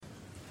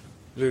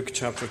Luke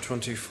chapter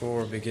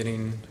 24,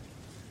 beginning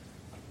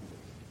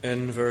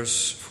in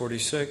verse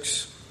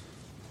 46.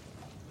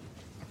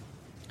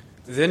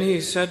 Then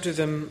he said to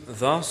them,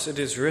 "Thus it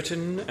is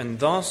written, and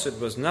thus it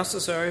was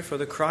necessary for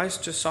the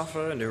Christ to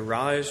suffer and to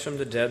rise from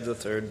the dead the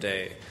third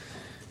day,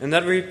 and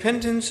that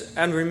repentance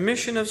and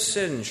remission of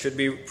sins should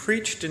be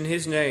preached in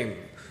his name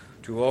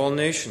to all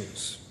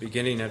nations,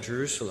 beginning at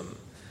Jerusalem.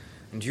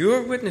 And you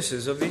are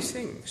witnesses of these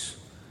things.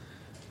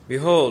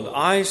 Behold,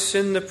 I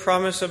send the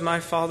promise of my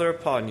Father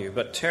upon you,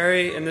 but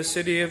tarry in the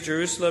city of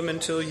Jerusalem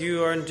until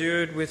you are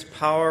endued with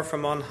power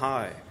from on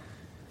high."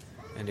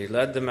 And he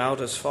led them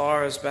out as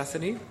far as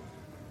Bethany,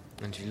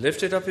 and he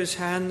lifted up his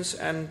hands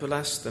and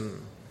blessed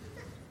them.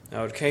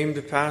 Now it came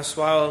to pass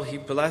while he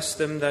blessed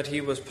them that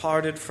he was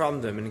parted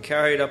from them and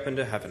carried up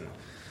into heaven.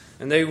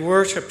 And they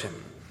worshipped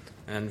him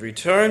and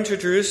returned to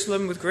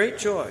Jerusalem with great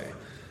joy,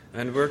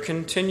 and were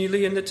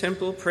continually in the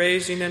temple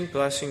praising and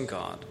blessing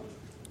God.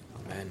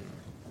 Amen.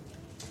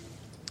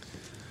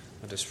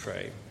 Let us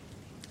pray.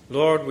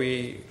 Lord,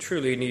 we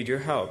truly need your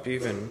help,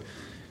 even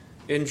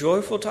in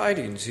joyful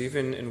tidings,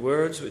 even in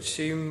words which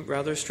seem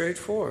rather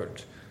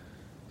straightforward.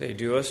 They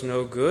do us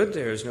no good.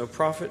 There is no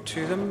profit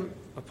to them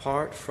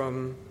apart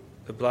from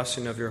the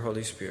blessing of your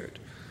Holy Spirit.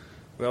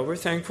 Well, we're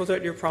thankful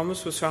that your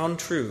promise was found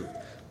true.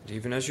 And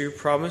even as you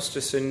promised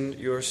to send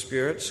your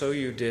Spirit, so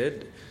you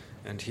did.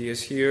 And he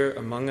is here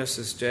among us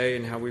this day,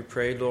 and how we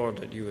pray, Lord,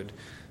 that you would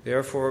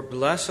therefore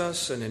bless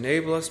us and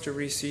enable us to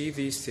receive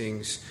these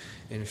things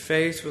in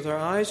faith with our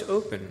eyes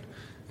open,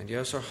 and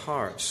yes, our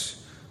hearts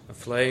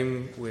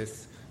aflame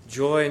with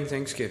joy and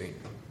thanksgiving.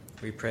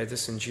 We pray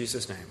this in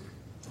Jesus' name.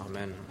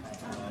 Amen.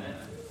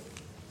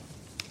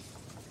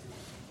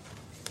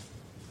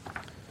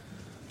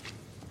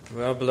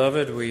 Well,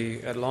 beloved,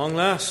 we at long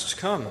last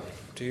come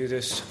to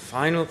this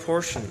final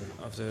portion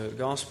of the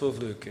Gospel of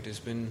Luke. It has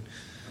been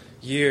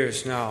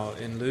years now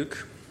in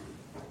Luke.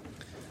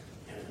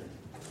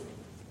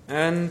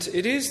 And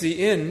it is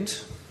the end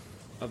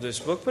of this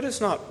book, but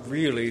it's not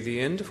really the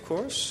end, of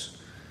course,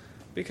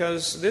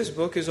 because this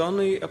book is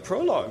only a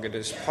prologue. It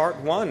is part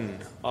one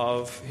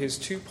of his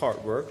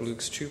two-part work,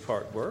 Luke's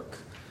two-part work.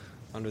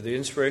 Under the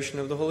inspiration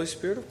of the Holy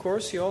Spirit, of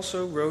course, he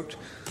also wrote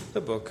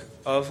the book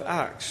of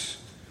Acts.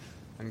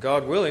 And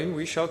God willing,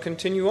 we shall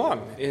continue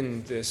on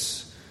in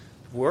this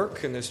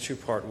work, in this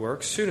two-part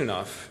work, soon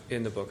enough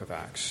in the book of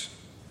Acts.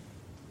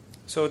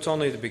 So it's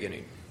only the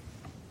beginning.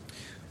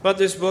 But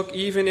this book,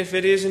 even if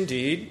it is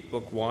indeed,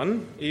 book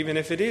one, even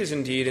if it is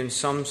indeed in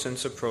some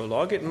sense a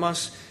prologue, it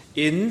must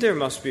end, there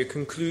must be a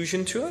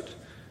conclusion to it.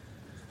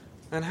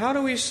 And how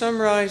do we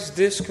summarize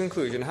this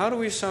conclusion? How do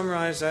we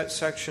summarize that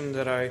section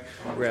that I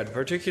read,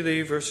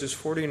 particularly verses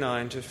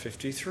 49 to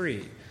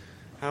 53?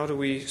 How do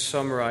we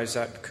summarize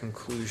that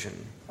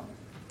conclusion?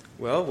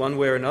 Well, one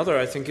way or another,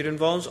 I think it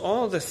involves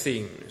all the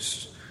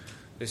themes.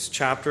 This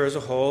chapter as a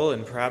whole,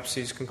 and perhaps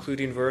these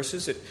concluding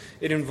verses, it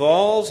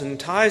involves and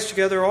ties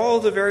together all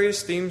the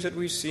various themes that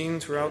we've seen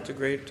throughout the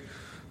great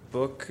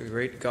book, the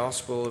great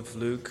Gospel of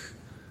Luke,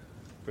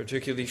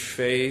 particularly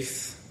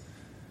faith,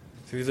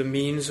 through the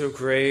means of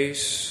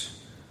grace,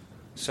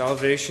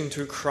 salvation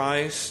through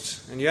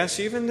Christ, and yes,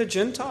 even the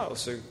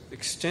Gentiles, the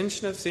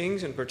extension of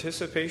things and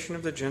participation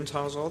of the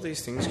Gentiles. All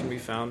these things can be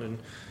found in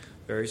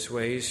various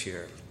ways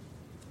here.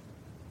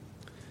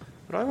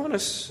 But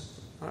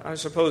I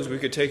suppose we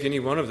could take any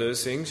one of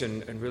those things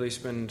and really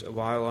spend a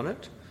while on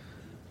it.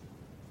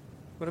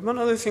 But among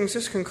other things,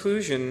 this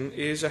conclusion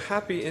is a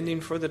happy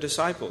ending for the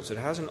disciples. We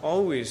haven't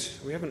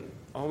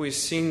always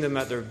seen them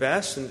at their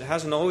best, and it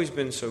hasn't always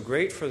been so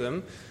great for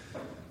them.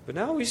 But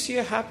now we see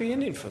a happy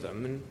ending for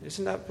them, and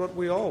isn't that what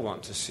we all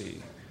want to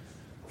see?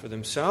 For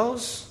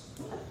themselves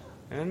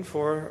and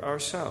for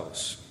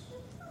ourselves.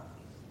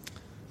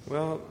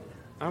 Well,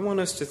 I want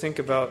us to think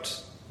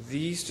about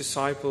these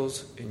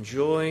disciples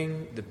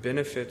enjoying the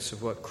benefits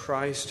of what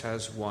Christ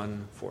has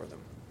won for them.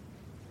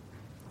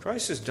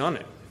 Christ has done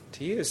it.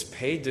 He has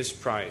paid this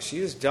price. He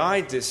has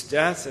died this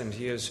death, and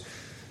he is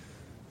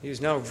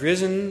now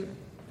risen,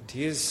 and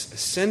he is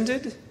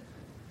ascended.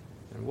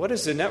 And what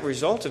is the net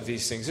result of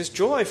these things? It's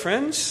joy,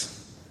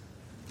 friends.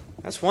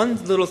 That's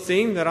one little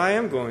theme that I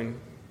am going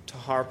to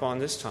harp on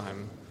this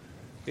time.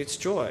 It's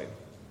joy.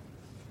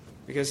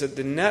 Because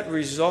the net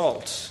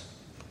result,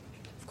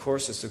 of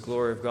course, it's the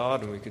glory of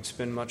God, and we could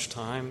spend much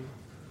time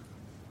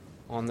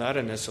on that,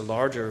 and it's a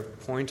larger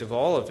point of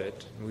all of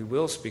it, and we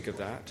will speak of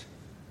that.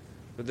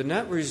 But the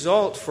net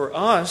result for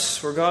us,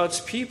 for God's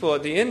people,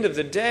 at the end of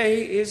the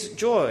day is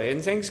joy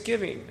and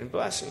thanksgiving and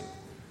blessing.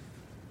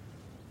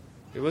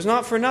 It was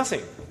not for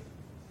nothing.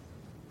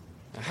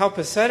 How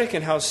pathetic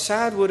and how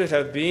sad would it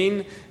have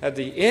been at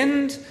the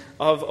end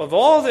of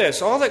all this,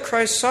 all that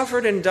Christ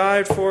suffered and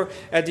died for,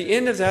 at the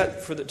end of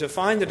that, to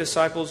find the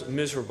disciples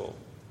miserable,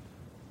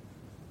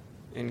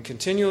 in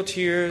continual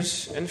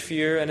tears and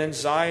fear and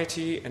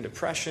anxiety and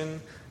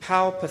depression.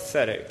 How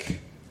pathetic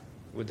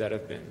would that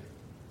have been?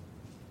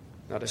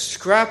 Not a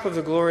scrap of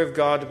the glory of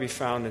God to be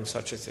found in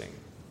such a thing.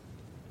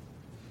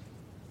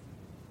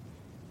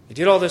 He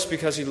did all this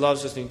because he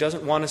loves us, and he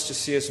doesn't want us to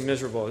see us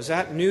miserable. Is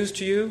that news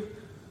to you?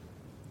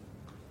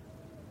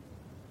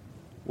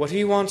 What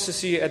he wants to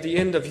see at the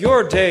end of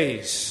your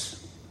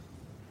days,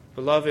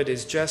 beloved,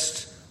 is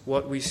just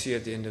what we see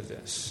at the end of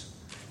this.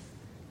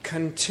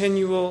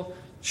 Continual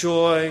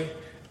joy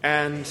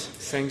and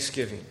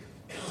thanksgiving.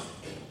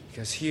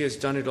 Because he has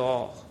done it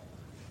all.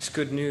 It's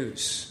good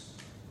news.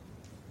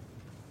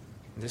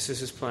 And this is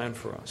his plan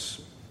for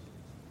us.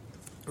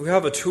 We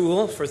have a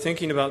tool for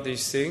thinking about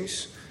these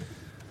things.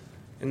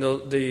 In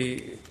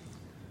the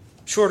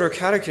shorter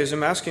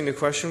catechism, asking the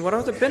question, what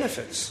are the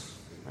benefits?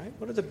 Right?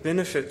 What are the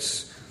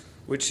benefits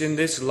which in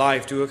this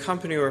life do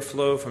accompany or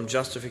flow from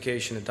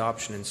justification,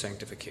 adoption, and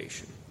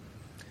sanctification?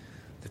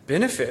 The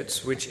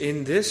benefits which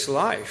in this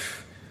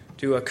life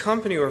do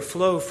accompany or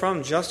flow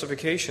from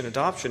justification,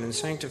 adoption, and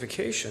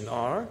sanctification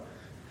are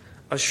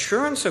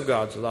assurance of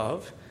God's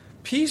love,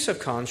 peace of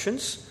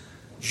conscience,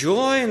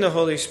 joy in the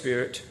Holy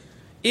Spirit,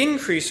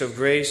 increase of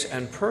grace,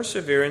 and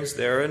perseverance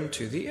therein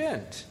to the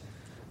end.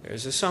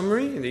 There's a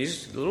summary in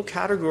these little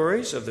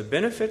categories of the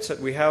benefits that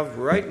we have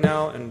right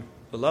now, and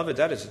beloved,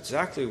 that is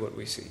exactly what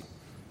we see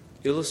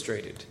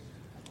illustrated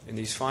in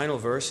these final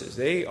verses.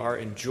 They are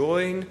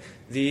enjoying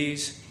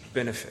these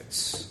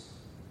benefits.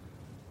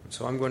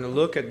 So I'm going to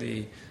look at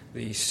the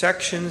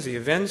sections, the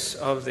events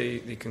of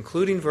the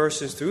concluding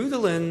verses through the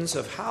lens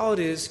of how it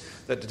is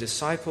that the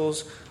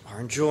disciples are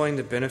enjoying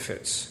the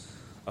benefits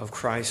of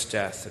Christ's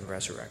death and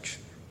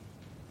resurrection.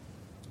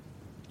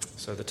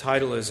 So the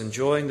title is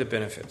Enjoying the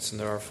Benefits, and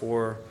there are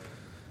 4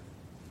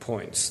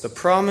 points: the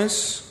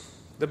promise,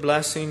 the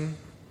blessing,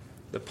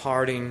 the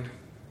parting,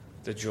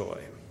 the joy.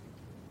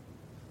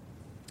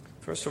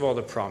 First of all,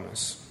 the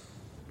promise.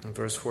 In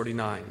verse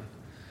 49,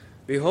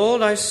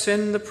 "Behold, I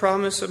send the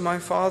promise of my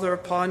Father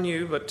upon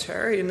you, but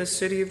tarry in the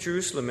city of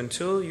Jerusalem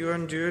until you are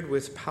endued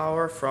with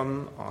power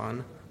from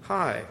on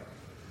high."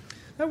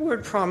 That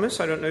word promise,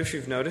 I don't know if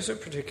you've noticed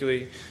it,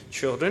 particularly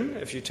children.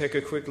 If you take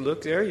a quick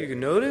look there, you can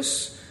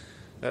notice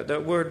that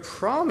that word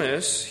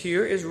promise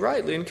here is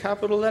rightly in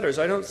capital letters.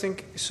 I don't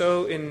think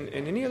so in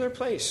any other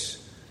place.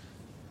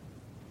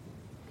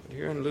 But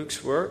here in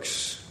Luke's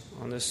works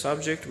on this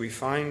subject, we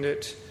find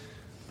it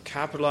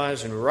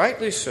capitalized, and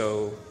rightly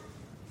so.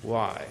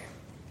 Why?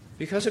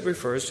 Because it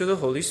refers to the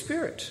Holy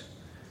Spirit.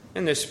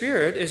 And the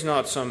Spirit is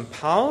not some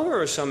power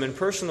or some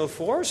impersonal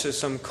force, as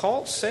some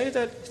cults say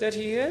that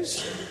he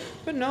is.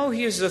 But no,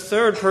 he is the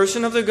third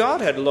person of the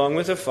Godhead, along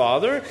with the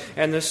Father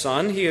and the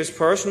Son. He is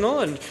personal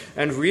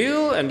and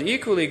real and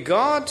equally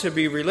God, to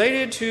be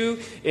related to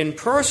in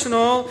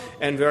personal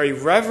and very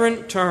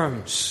reverent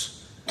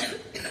terms.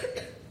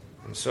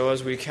 And so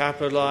as we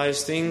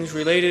capitalize things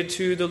related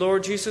to the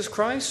Lord Jesus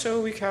Christ,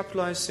 so we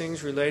capitalize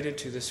things related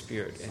to the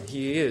Spirit. And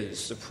he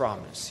is the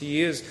promise.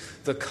 He is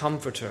the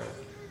comforter.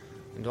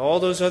 And all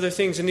those other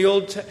things.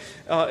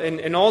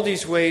 In all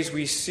these ways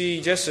we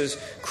see, just as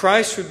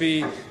Christ would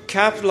be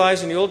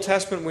capitalized in the Old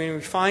Testament when we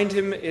find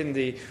him in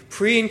the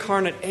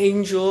pre-incarnate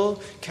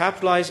angel,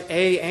 capitalized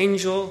A,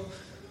 angel,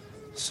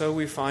 so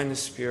we find the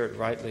Spirit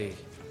rightly,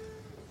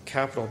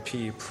 capital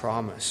P,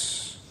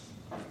 promise.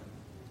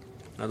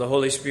 Now the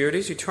Holy Spirit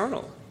is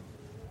eternal.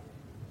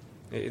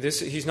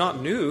 He's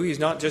not new. He's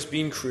not just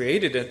being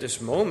created at this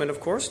moment. Of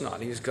course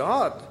not. He's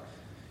God.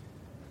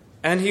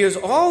 And he has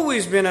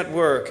always been at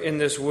work in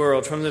this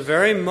world. From the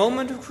very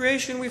moment of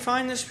creation, we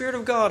find the Spirit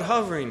of God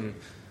hovering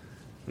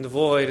in the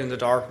void and the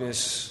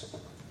darkness,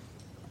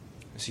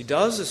 as he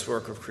does this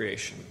work of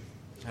creation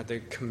at the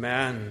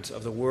command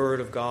of the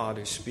Word of God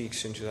who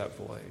speaks into that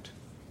void.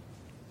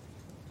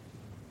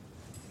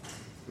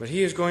 But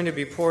he is going to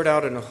be poured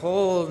out in a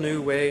whole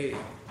new way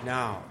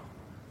now,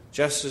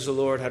 just as the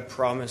Lord had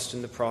promised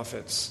in the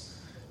prophets.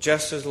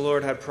 Just as the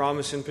Lord had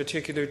promised in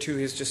particular to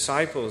his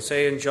disciples,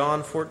 say in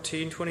John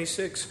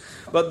 14:26,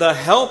 "But the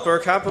Helper,"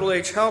 capital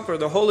H, Helper,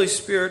 "the Holy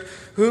Spirit,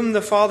 whom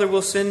the Father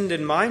will send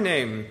in my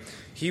name,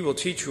 he will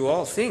teach you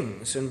all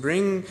things and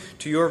bring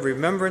to your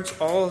remembrance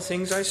all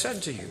things I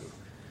said to you."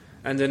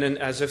 And then,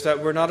 as if that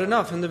were not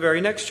enough, in the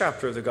very next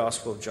chapter of the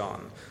Gospel of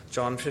John,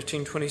 John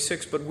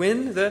 15:26, "But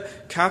when the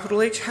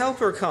capital H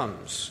Helper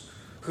comes,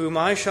 whom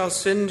I shall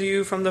send to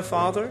you from the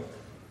Father,"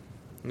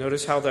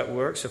 notice how that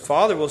works. The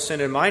Father will send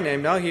in my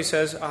name. Now he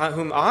says,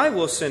 "whom I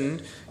will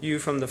send you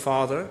from the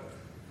Father,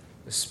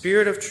 the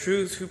Spirit of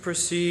truth who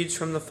proceeds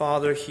from the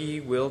Father, he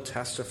will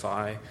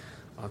testify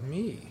of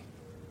me."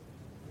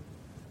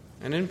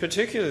 And in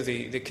particular,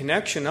 the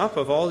connection up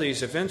of all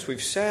these events,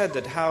 we've said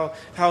that how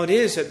it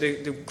is that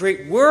the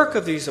great work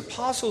of these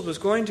apostles was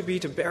going to be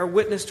to bear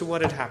witness to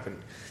what had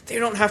happened. They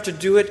don't have to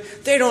do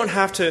it. They don't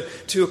have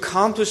to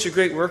accomplish a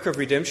great work of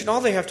redemption.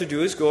 All they have to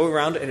do is go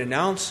around and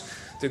announce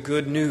the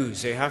good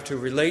news. They have to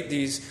relate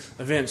these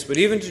events. But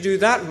even to do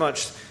that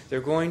much,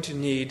 they're going to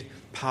need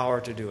power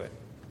to do it.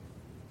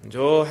 And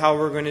how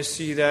we're going to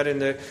see that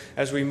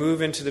as we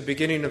move into the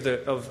beginning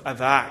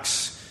of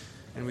Acts.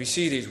 And we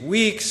see these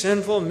weak,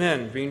 sinful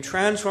men being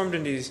transformed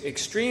into these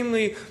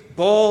extremely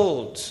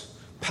bold,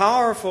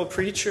 powerful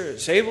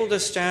preachers, able to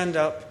stand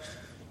up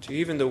to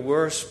even the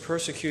worst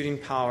persecuting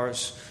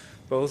powers,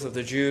 both of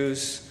the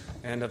Jews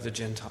and of the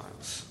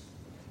Gentiles.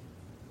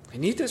 They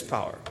need this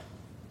power.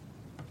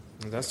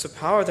 And that's the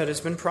power that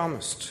has been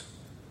promised.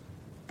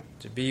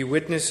 to be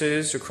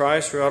witnesses to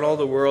Christ throughout all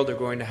the world, they're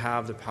going to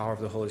have the power of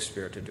the Holy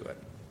Spirit to do it.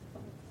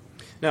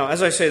 Now,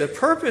 as I say, the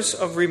purpose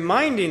of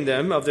reminding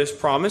them of this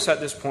promise at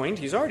this point,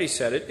 he's already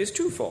said it, is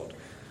twofold.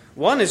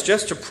 One is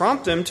just to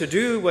prompt them to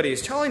do what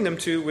he's telling them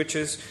to, which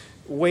is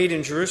wait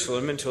in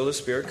Jerusalem until the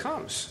Spirit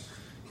comes.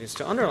 It's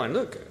to underline,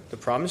 look, the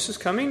promise is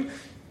coming.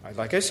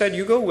 Like I said,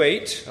 you go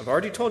wait. I've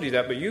already told you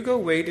that, but you go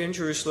wait in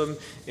Jerusalem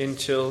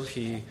until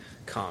he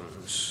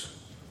comes.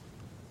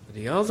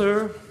 The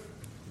other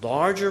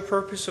larger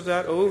purpose of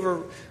that,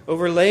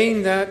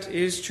 overlaying that,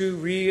 is to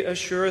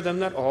reassure them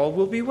that all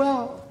will be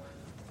well.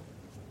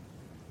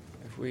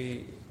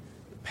 If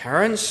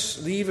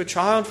parents leave a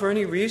child for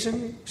any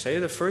reason, say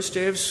the first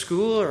day of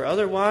school or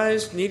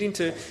otherwise, needing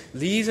to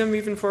leave them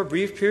even for a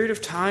brief period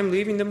of time,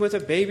 leaving them with a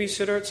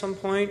babysitter at some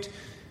point,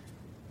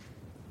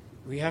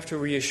 we have to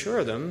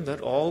reassure them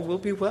that all will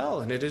be well.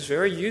 And it is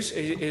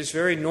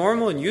very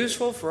normal and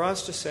useful for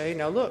us to say,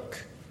 now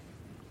look,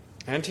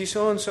 Auntie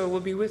so-and-so will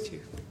be with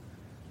you.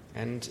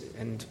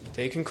 And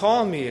they can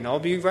call me, and I'll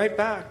be right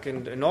back,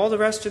 and all the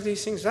rest of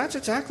these things. That's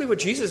exactly what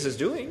Jesus is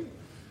doing.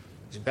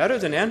 He's better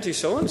than Auntie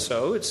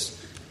so-and-so.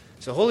 It's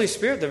the Holy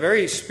Spirit, the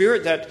very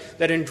Spirit that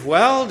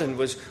indwelled and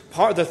was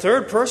the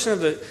third person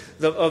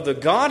of the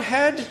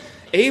Godhead,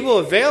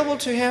 available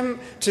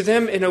to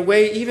them in a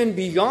way even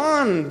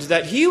beyond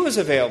that he was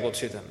available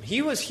to them.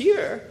 He was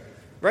here,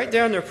 right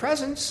there in their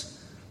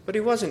presence, but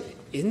he wasn't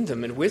in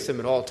them and with them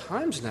at all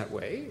times in that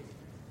way.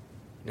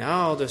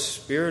 Now the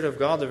Spirit of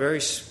God, the very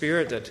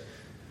Spirit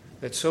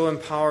that so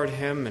empowered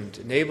him and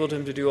enabled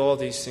him to do all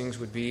these things,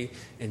 would be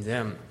in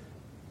them.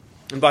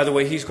 And by the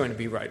way, he's going to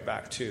be right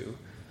back too.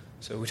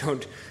 So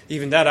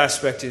even that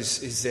aspect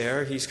is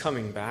there. He's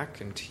coming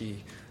back, and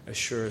he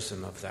assures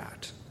them of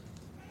that.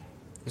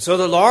 And so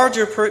the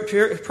larger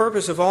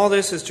purpose of all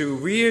this is to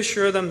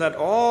reassure them that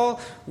all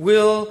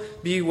will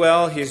be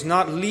well. He is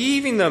not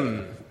leaving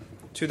them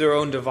to their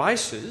own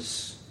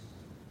devices.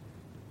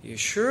 He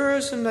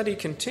assures them that he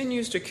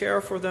continues to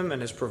care for them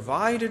and has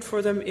provided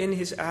for them in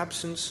his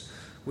absence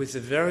with the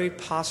very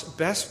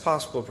best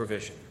possible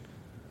provision,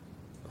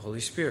 the Holy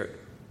Spirit.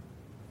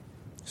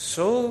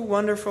 So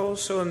wonderful,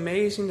 so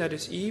amazing that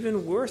it's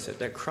even worth it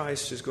that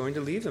Christ is going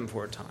to leave them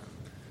for a time.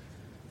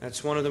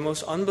 That's one of the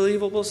most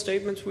unbelievable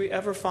statements we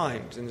ever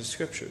find in the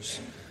Scriptures,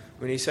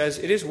 when he says,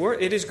 it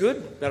is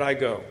good that I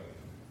go,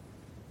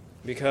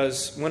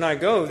 because when I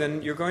go,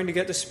 then you're going to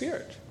get the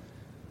Spirit.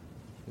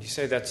 You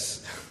say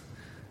it's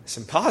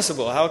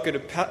impossible. How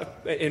could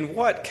in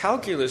what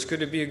calculus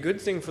could it be a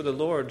good thing for the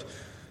Lord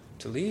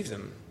to leave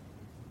them?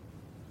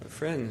 But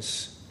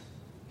friends,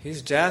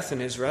 his death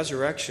and his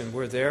resurrection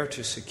were there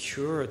to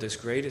secure this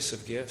greatest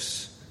of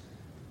gifts.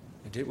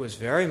 And it was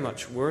very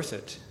much worth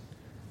it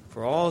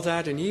for all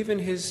that, and even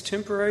his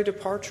temporary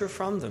departure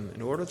from them,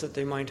 in order that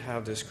they might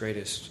have this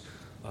greatest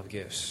of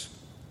gifts.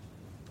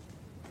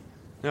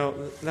 Now,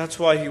 that's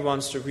why he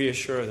wants to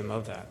reassure them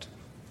of that.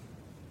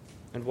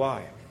 And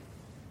why?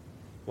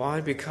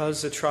 Why?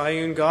 Because the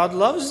triune God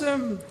loves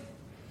them.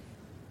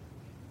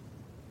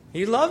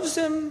 He loves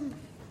them.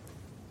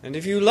 And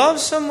if you love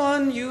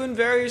someone, you in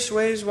various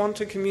ways want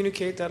to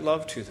communicate that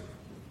love to them.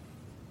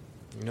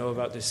 You know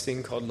about this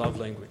thing called love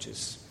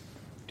languages.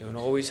 We don't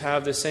always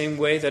have the same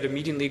way that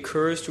immediately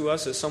occurs to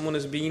us as someone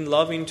is being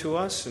loving to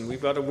us, and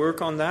we've got to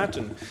work on that,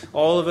 and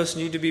all of us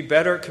need to be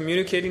better at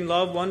communicating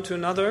love one to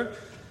another.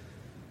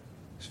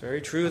 It's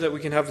very true that we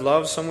can have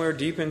love somewhere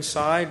deep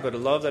inside, but a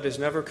love that is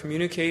never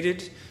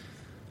communicated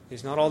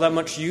is not all that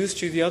much use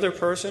to the other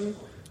person.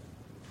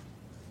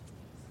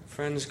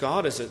 Friends,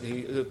 God is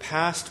the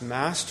past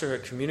master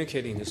at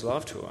communicating his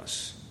love to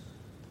us.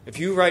 If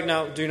you right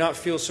now do not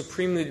feel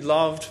supremely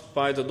loved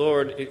by the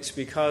Lord, it's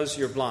because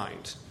you're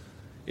blind.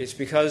 It's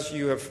because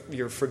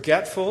you're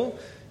forgetful,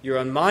 you're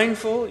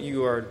unmindful,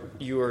 you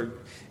are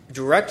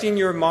directing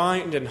your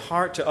mind and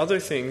heart to other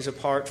things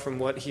apart from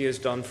what he has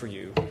done for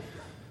you.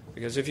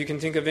 Because if you can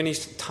think of any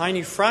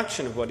tiny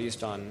fraction of what he's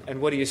done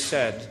and what he has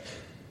said,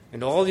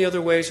 and all the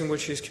other ways in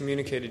which he has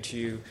communicated to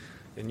you,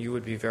 then you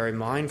would be very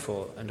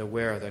mindful and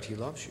aware that he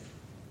loves you.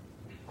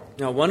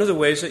 Now, one of the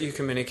ways that you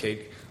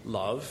communicate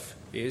love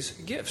is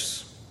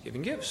gifts,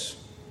 giving gifts.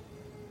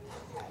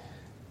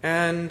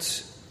 And,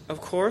 of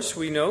course,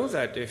 we know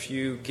that if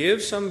you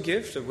give some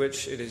gift of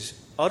which it is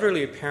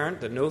utterly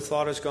apparent that no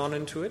thought has gone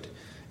into it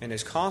and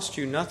has cost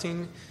you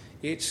nothing,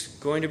 it's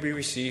going to be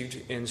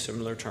received in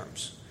similar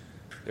terms.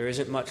 There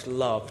isn't much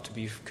love to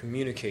be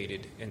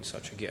communicated in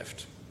such a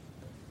gift.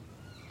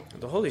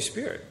 The Holy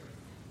Spirit,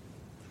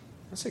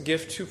 that's a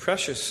gift too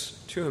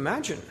precious to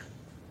imagine.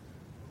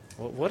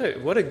 What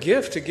a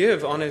gift to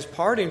give on his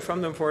parting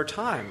from them for a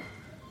time,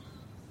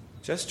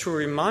 just to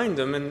remind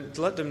them and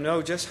let them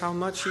know just how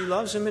much he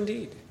loves them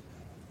indeed.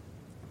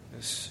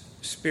 This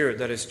Spirit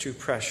that is too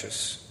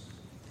precious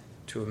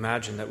to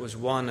imagine, that was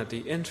won at the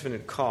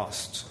infinite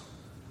cost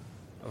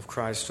of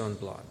Christ's own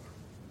blood.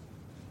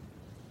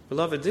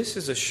 Beloved, this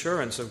is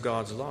assurance of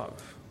God's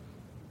love.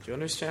 Do you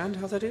understand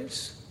how that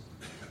is?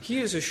 He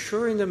is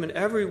assuring them in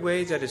every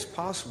way that is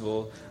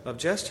possible of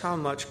just how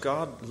much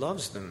God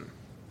loves them.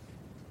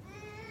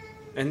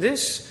 And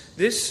this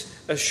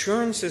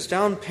assurance, this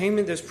down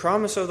payment, this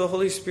promise of the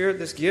Holy Spirit,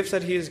 this gift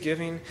that he is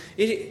giving,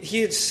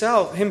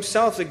 himself,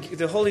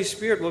 the Holy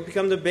Spirit will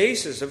become the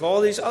basis of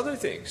all these other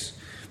things,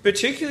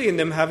 particularly in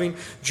them having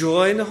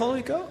joy in the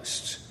Holy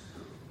Ghost.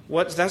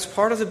 That's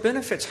part of the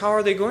benefits. How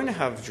are they going to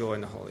have joy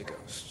in the Holy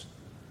Ghost?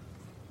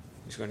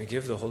 He's going to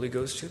give the Holy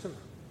Ghost to them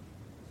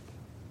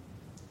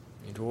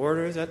in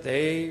order that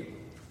they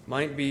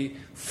might be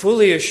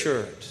fully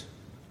assured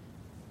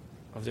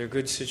of their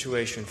good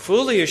situation,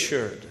 fully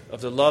assured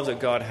of the love that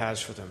God has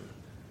for them,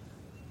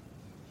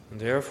 and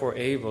therefore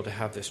able to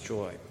have this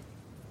joy.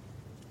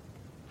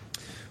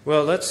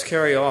 Well, let's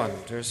carry on.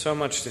 There's so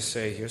much to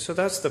say here. So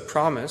that's the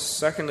promise.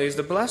 Secondly is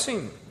the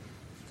blessing.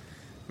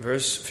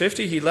 Verse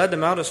 50, he led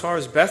them out as far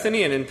as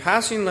Bethany, and in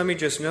passing, let me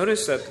just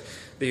notice that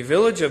the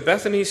village of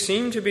Bethany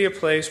seemed to be a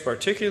place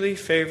particularly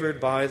favored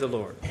by the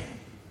Lord.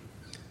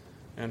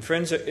 And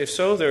friends, if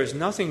so, there is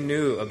nothing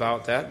new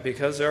about that,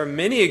 because there are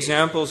many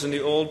examples in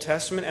the Old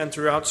Testament and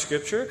throughout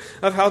Scripture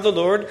of how the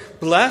Lord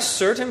blessed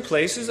certain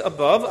places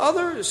above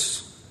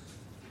others.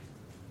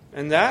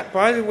 And that,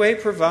 by the way,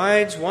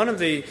 provides one of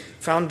the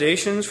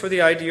foundations for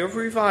the idea of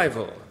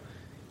revival.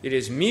 It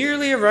is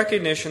merely a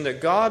recognition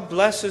that God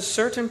blesses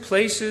certain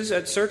places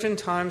at certain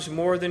times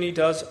more than he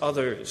does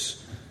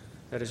others.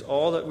 That is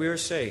all that we are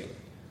saying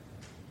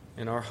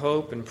in our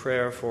hope and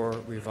prayer for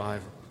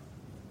revival.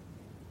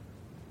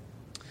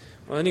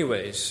 Well,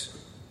 anyways,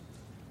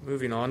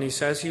 moving on, he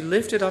says, he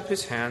lifted up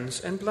his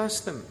hands and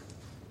blessed them.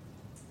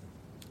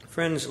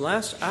 Friends,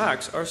 last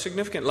acts are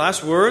significant.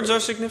 Last words are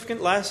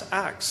significant. Last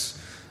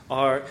acts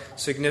are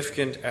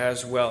significant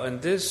as well.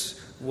 And this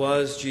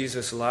was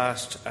Jesus'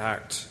 last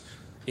act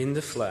in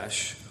the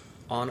flesh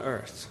on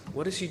earth.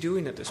 What is he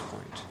doing at this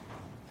point?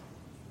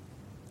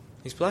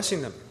 He's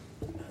blessing them.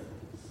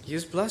 He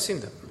is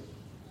blessing them.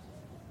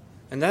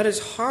 And that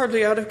is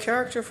hardly out of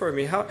character for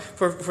me.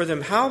 For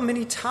them, how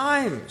many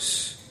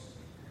times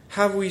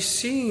have we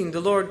seen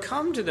the Lord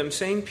come to them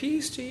saying,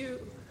 peace to you?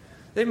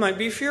 They might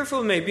be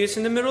fearful. Maybe it's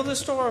in the middle of the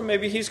storm.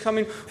 Maybe he's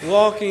coming,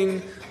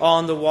 walking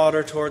on the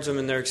water towards them,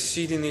 and they're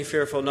exceedingly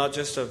fearful, not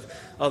just of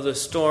the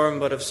storm,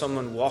 but of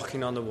someone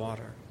walking on the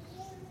water.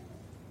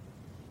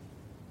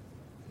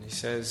 And he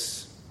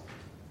says,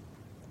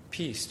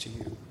 peace to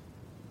you.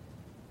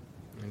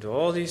 And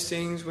all these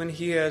things, when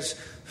he has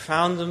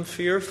found them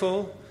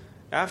fearful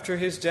after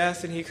his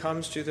death and he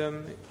comes to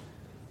them,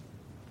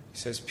 he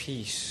says,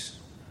 peace.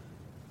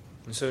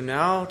 And so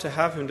now to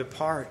have him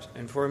depart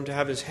and for him to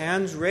have his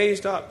hands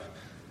raised up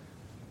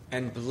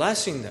and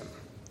blessing them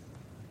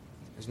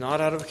is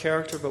not out of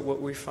character, but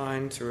what we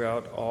find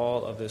throughout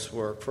all of this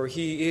work. For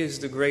he is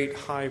the great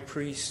high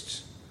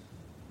priest.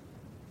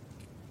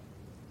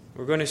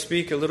 We're going to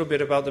speak a little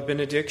bit about the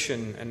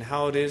benediction and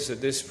how it is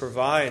that this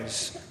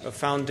provides a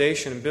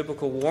foundation and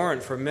biblical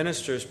warrant for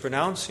ministers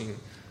pronouncing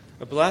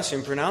a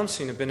blessing,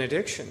 pronouncing a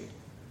benediction.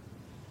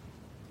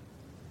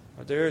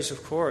 But there is,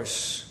 of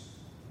course,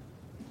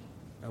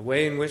 a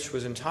way in which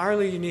was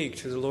entirely unique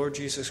to the Lord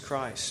Jesus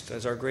Christ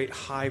as our great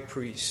high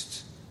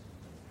priest.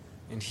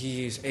 And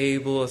he is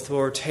able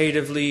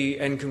authoritatively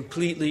and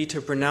completely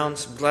to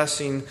pronounce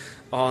blessing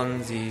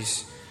on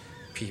these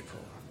people.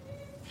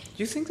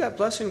 Do you think that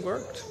blessing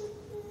worked?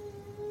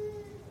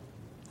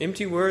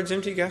 Empty words,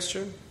 empty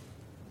gesture?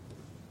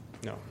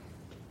 No.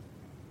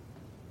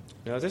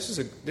 No, this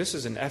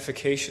is an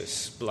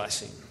efficacious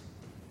blessing.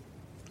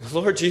 The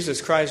Lord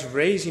Jesus Christ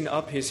raising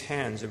up his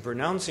hands and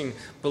pronouncing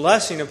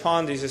blessing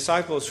upon these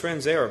disciples,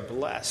 friends, they are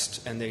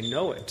blessed and they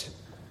know it.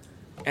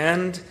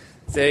 And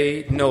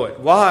they know it.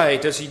 Why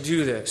does he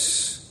do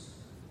this?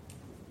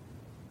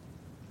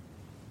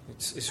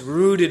 It's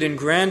rooted in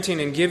granting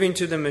and giving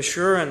to them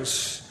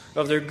assurance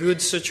of their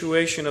good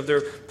situation, of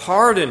their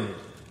pardon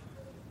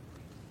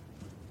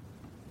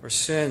for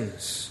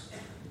sins.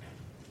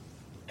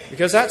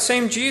 Because that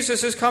same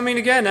Jesus is coming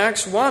again.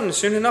 Acts 1,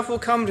 soon enough we'll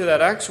come to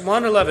that. Acts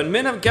 1:11.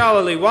 Men of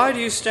Galilee, why do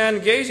you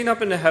stand gazing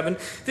up into heaven?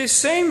 This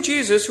same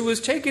Jesus who was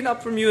taken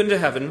up from you into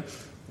heaven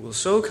will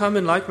so come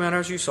in like manner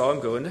as you saw him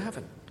go into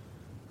heaven.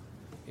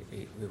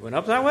 He went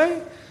up that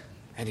way,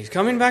 and he's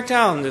coming back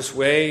down this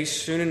way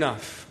soon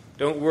enough.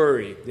 Don't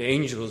worry, the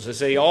angels, as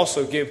they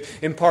also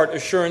impart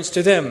assurance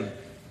to them.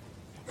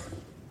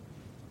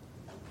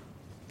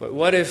 But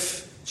what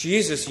if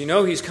Jesus, you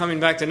know he's coming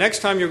back. The next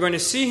time you're going to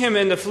see him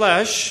in the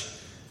flesh,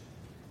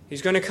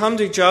 he's going to come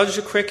to judge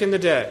the quick and the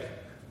dead.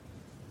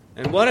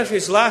 And what if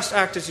his last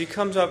act as he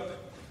comes up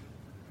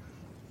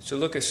is to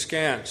look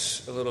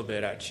askance a little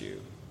bit at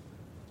you,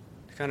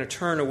 to kind of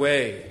turn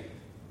away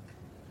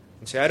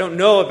and say, I don't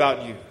know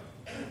about you.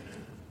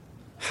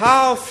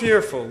 How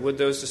fearful would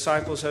those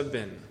disciples have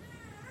been,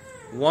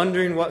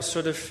 wondering what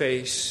sort of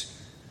face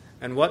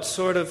and what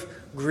sort of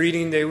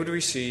greeting they would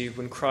receive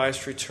when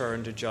Christ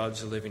returned to judge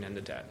the living and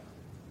the dead.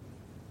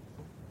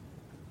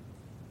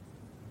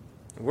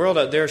 The world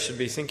out there should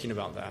be thinking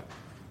about that.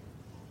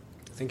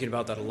 Thinking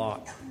about that a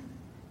lot.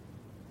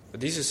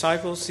 But these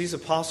disciples, these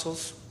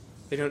apostles,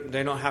 they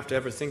don't have to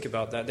ever think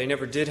about that. They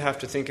never did have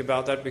to think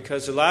about that,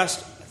 because the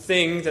last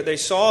thing that they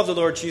saw of the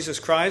Lord Jesus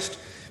Christ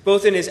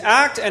Both in his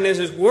act and in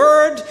his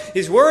word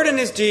and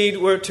his deed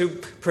were to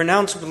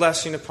pronounce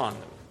blessing upon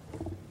them.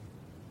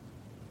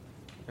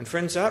 And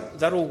friends,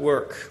 that will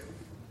work.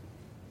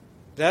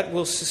 That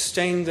will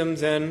sustain them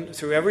then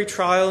through every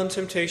trial and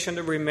temptation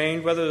that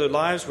remained, whether their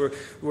lives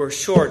were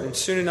short and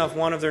soon enough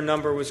one of their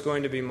number was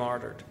going to be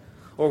martyred,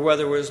 or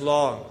whether it was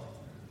long,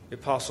 the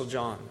Apostle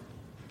John.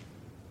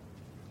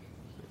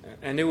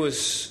 And it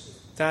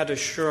was that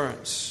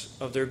assurance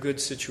of their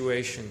good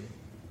situation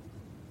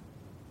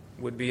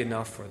would be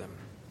enough for them.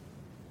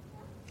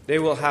 They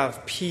will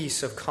have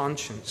peace of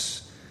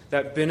conscience.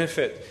 That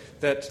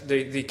benefit that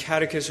the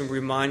Catechism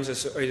reminds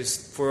us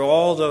is for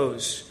all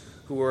those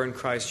who are in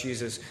Christ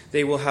Jesus.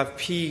 They will have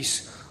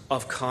peace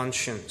of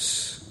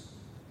conscience.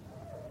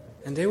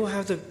 And they will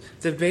have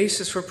the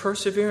basis for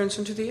perseverance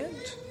unto the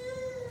end.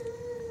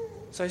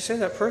 As I say,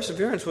 that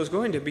perseverance was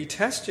going to be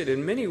tested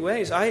in many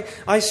ways.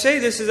 I say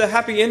this is a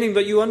happy ending,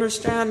 but you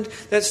understand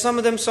that some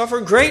of them suffer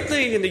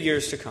greatly in the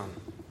years to come.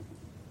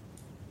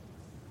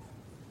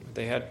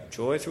 They had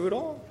joy through it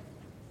all.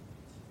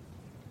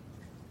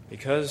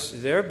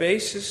 Because their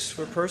basis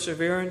for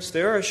perseverance,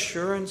 their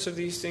assurance of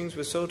these things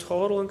was so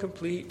total and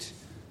complete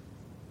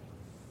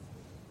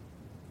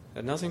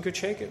that nothing could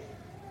shake it.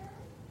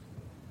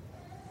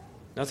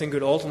 Nothing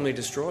could ultimately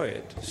destroy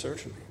it,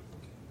 certainly.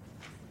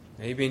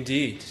 Maybe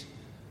indeed,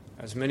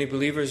 as many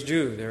believers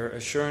do, their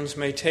assurance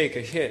may take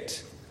a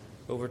hit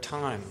over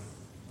time.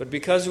 But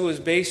because it was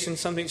based in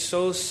something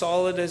so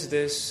solid as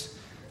this,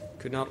 it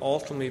could not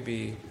ultimately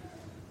be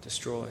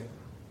destroyed.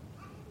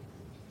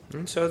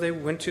 And so they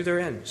went to their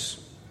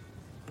ends,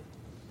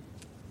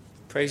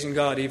 praising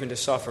God even to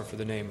suffer for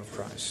the name of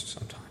Christ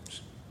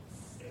sometimes.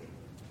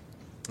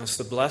 That's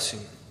the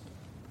blessing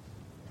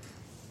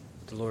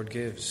the Lord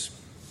gives.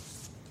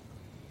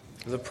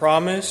 The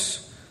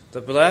promise,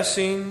 the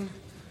blessing,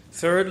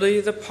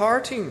 thirdly, the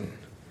parting.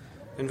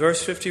 In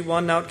verse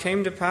 51, now it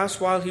came to pass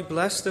while he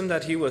blessed them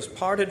that he was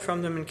parted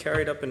from them and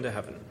carried up into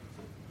heaven.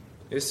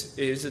 This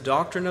is the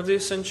doctrine of the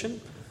ascension.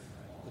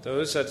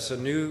 Those, that's a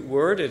new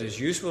word. It is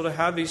useful to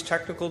have these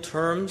technical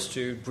terms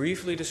to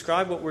briefly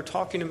describe what we're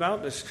talking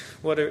about.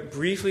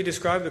 Briefly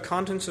describe the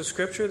contents of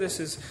Scripture.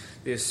 This is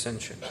the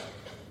ascension.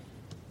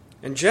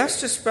 And just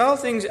to spell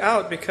things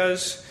out,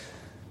 because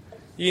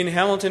Ian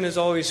Hamilton is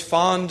always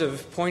fond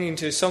of pointing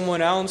to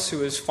someone else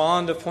who is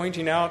fond of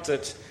pointing out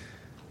that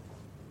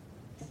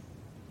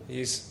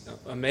he's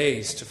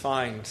amazed to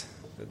find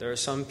that there are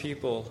some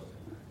people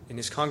in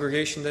his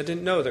congregation that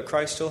didn't know that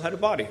Christ still had a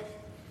body.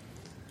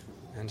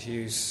 And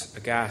he's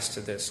aghast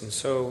at this, and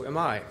so am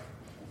I.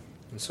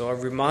 And so I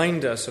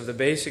remind us of the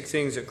basic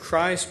things that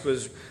Christ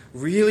was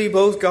really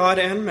both God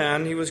and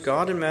man. He was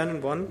God and man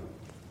in one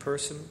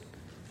person.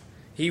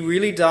 He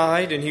really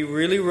died, and he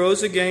really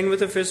rose again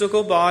with a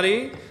physical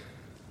body,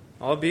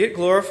 albeit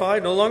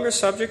glorified, no longer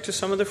subject to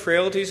some of the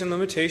frailties and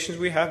limitations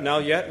we have now,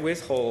 yet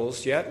with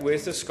holes, yet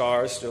with the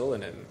scars still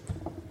in him.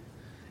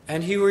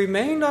 And he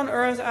remained on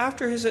earth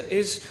after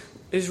his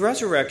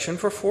resurrection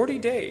for 40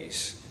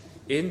 days.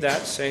 In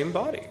that same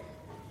body.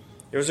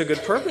 There was a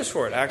good purpose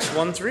for it. Acts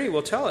 1:3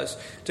 will tell us,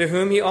 to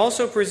whom he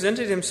also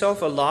presented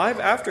himself alive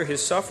after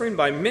his suffering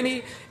by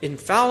many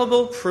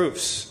infallible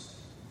proofs.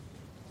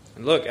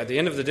 And look, at the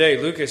end of the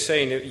day, Luke is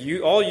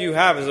saying, all you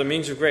have is a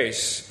means of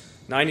grace.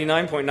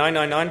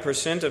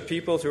 99.999% of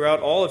people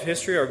throughout all of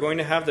history are going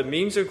to have the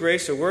means of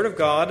grace, the Word of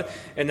God,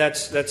 and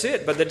that's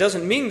it. But that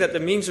doesn't mean that the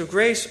means of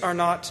grace are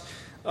not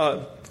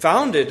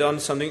founded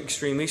on something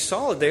extremely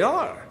solid. They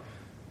are.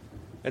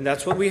 And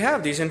that's what we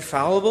have, these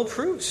infallible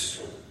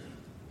proofs.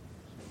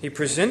 He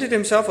presented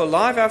himself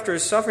alive after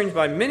his sufferings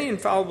by many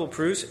infallible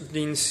proofs,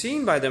 being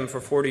seen by them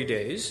for 40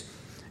 days,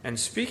 and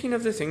speaking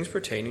of the things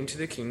pertaining to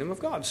the kingdom of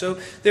God. So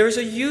there is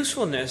a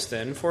usefulness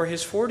then for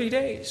his 40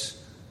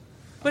 days.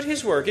 But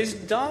his work is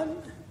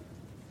done.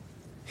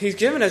 He's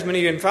given as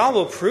many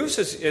infallible proofs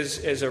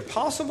as are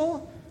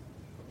possible,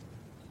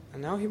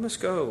 and now he must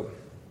go.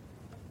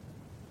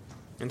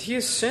 And he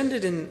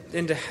ascended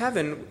into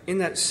heaven in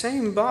that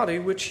same body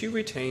which he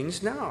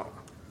retains now.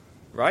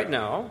 Right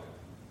now,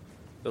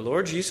 the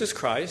Lord Jesus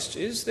Christ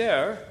is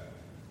there,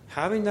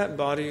 having that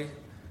body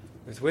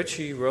with which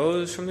he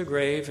rose from the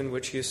grave and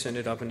which he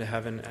ascended up into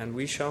heaven, and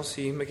we shall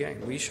see him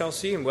again. We shall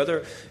see him,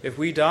 whether if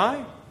we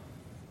die,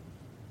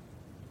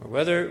 or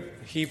whether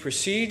he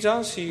precedes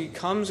us, he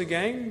comes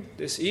again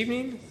this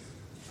evening,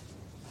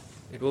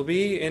 it will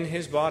be in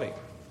his body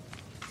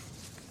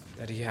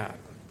that he had.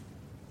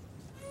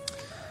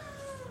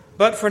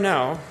 But for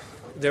now,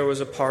 there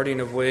was a parting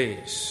of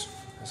ways.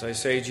 As I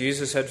say,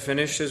 Jesus had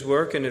finished his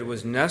work and it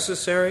was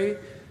necessary.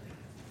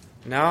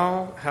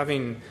 Now,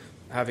 having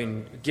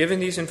given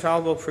these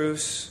infallible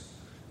proofs,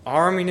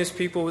 arming his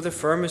people with the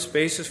firmest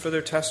basis for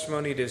their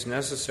testimony, it is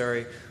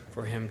necessary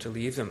for him to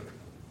leave them.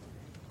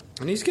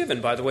 And he's given,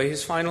 by the way,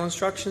 his final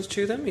instructions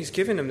to them. He's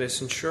given them this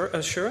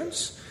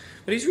assurance.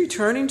 But he's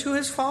returning to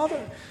his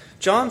Father.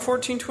 John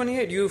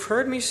 14:28, you have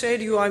heard me say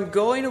to you, I'm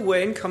going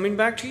away and coming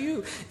back to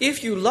you.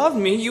 If you loved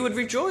me, you would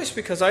rejoice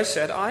because I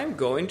said, I'm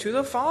going to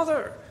the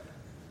Father.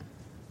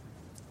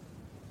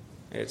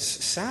 It's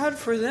sad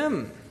for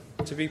them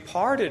to be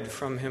parted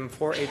from him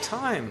for a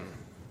time.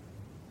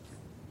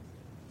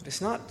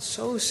 It's not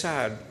so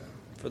sad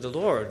for the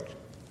Lord,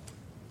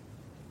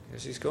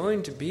 because he's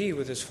going to be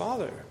with his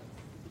Father.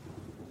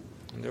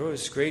 And there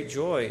was great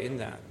joy in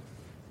that.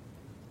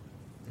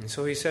 And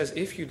so he says,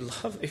 if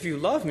you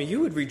love me,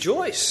 you would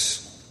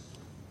rejoice,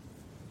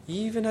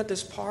 even at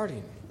this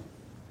parting,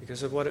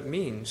 because of what it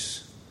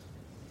means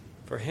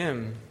for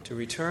him to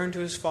return to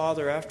his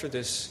Father after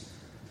this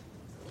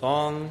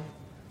long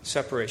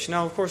separation.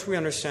 Now, of course, we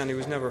understand he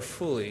was never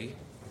fully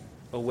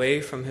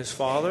away from his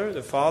Father.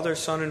 The Father,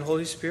 Son, and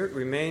Holy Spirit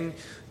remain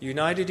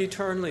united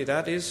eternally.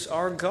 That is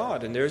our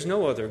God, and there is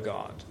no other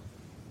God.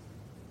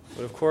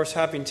 But of course,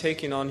 having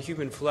taken on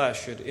human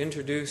flesh, it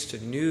introduced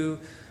a new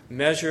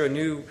measure, a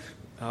new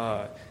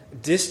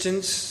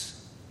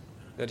distance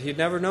that he had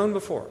never known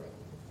before.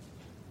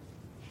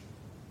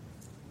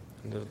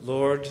 And the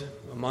Lord,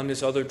 among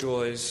his other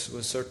joys,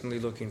 was certainly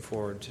looking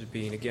forward to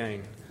being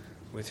again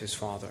with his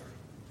Father.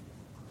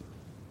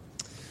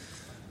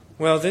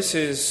 Well, this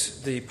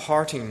is the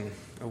parting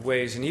of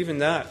ways, and even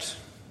that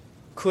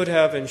could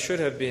have and should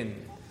have been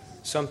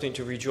something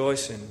to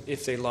rejoice in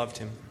if they loved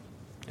him,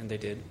 and they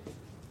did.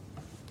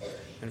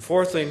 And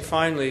fourthly and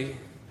finally,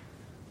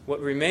 what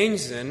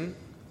remains then,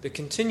 the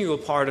continual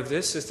part of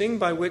this, the thing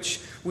by which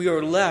we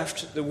are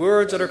left, the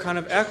words that are kind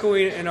of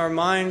echoing in our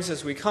minds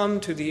as we come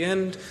to the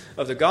end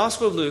of the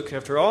Gospel of Luke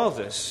after all of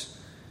this,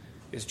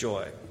 is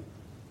joy.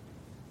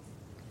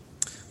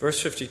 Verse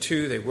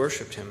 52, they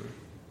worshipped him.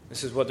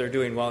 This is what they're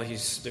doing while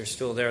they're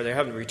still there. They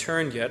haven't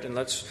returned yet. And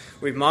let's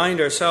remind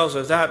ourselves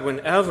of that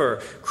whenever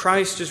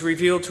Christ is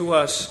revealed to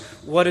us.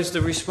 What is the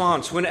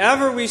response?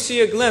 Whenever we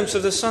see a glimpse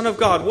of the Son of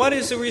God, what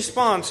is the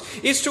response?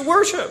 It's to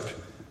worship.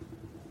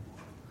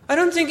 I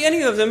don't think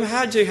any of them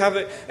had to have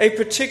a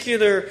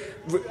particular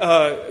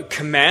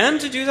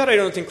command to do that. I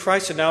don't think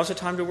Christ said, now is the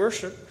time to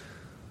worship.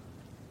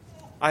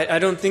 I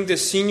don't think the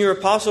senior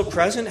apostle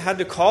present had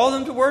to call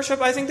them to worship.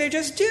 I think they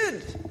just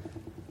did.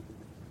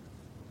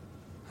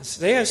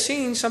 They have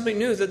seen something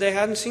new that they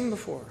hadn't seen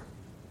before.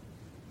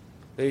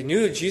 They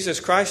knew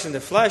Jesus Christ in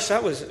the flesh.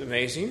 That was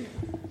amazing.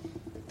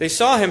 They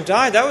saw him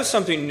die. That was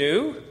something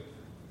new.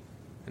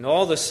 And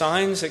all the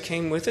signs that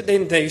came with it.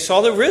 They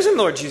saw the risen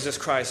Lord Jesus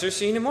Christ. They're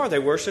seeing him more. They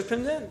worshiped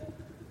him then.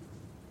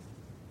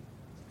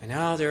 And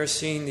now they're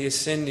seeing the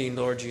ascending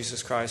Lord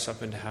Jesus Christ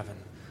up into heaven.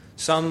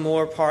 Some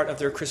more part of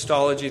their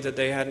Christology that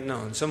they hadn't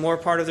known. Some more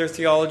part of their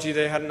theology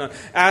they hadn't known.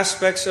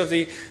 Aspects of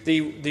the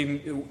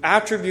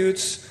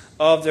attributes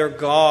of their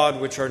God,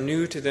 which are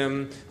new to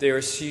them. They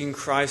are seeing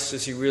Christ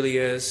as he really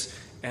is,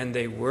 and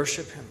they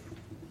worship him.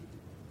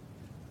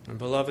 And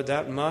beloved,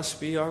 that must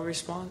be our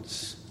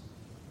response.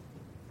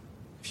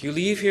 If you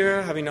leave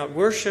here having not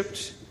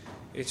worshipped,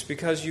 it's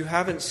because you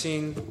haven't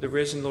seen the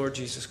risen Lord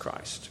Jesus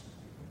Christ.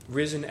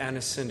 Risen and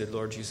ascended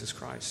Lord Jesus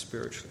Christ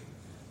spiritually.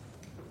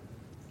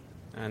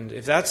 And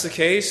if that's the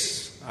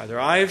case, either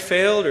I have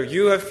failed or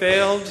you have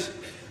failed,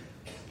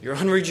 you're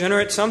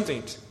unregenerate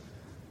something.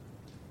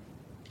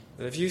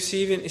 But if you've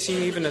seen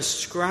even a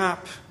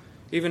scrap,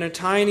 even a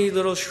tiny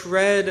little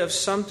shred of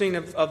something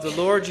of the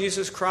Lord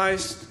Jesus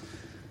Christ,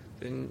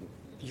 then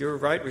your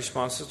right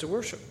response is to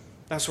worship.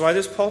 That's why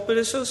this pulpit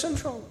is so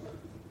central.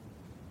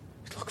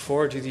 Look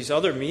forward to these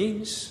other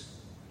means.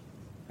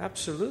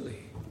 Absolutely.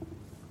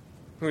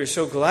 We're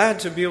so glad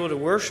to be able to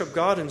worship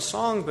God in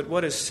song, but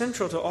what is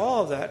central to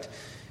all of that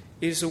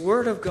is the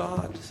Word of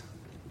God,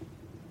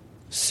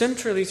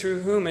 centrally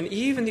through whom, and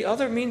even the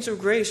other means of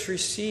grace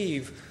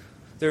receive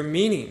their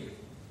meaning.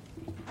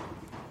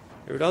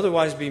 There would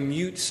otherwise be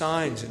mute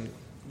signs and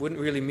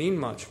wouldn't really mean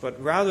much,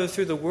 but rather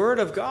through the Word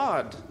of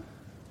God.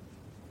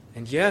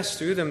 And yes,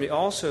 through them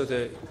also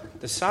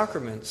the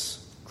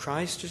sacraments,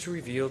 Christ is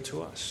revealed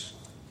to us.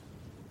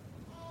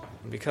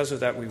 And because of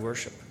that we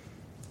worship.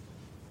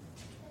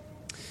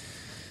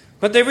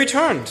 But they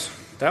returned.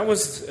 That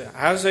was,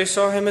 as they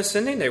saw him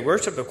ascending, they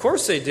worshipped. Of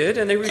course they did.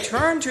 And they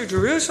returned to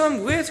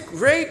Jerusalem with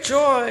great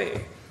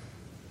joy.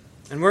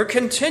 And were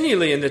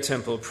continually in the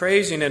temple,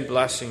 praising and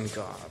blessing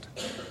God.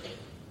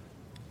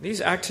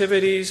 These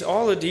activities,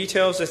 all the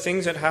details, the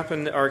things that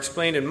happened, are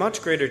explained in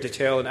much greater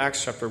detail in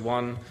Acts chapter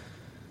 1.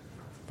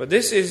 But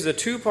this is the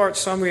two-part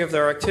summary of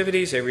their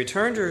activities. They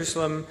returned to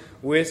Jerusalem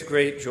with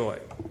great joy.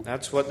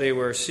 That's what they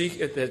were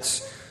seeking.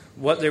 That's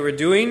what they were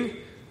doing.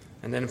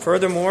 And then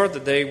furthermore,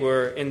 that they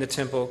were in the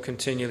temple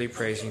continually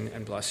praising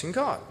and blessing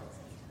God.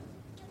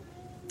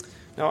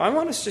 Now, I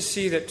want us to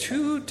see that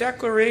two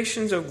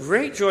declarations of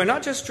great joy,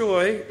 not just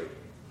joy,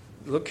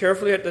 look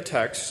carefully at the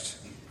text,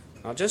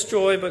 not just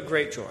joy, but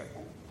great joy.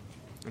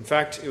 In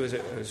fact, it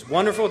was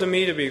wonderful to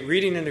me to be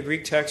reading in the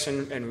Greek text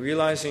and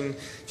realizing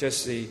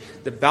just the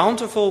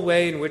bountiful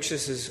way in which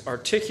this is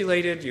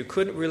articulated. You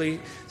couldn't really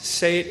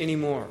say it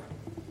anymore.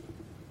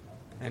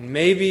 And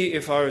maybe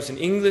if I was an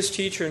English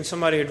teacher and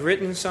somebody had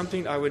written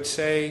something, I would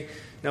say,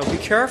 now be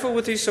careful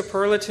with these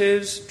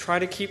superlatives. Try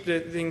to keep the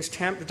things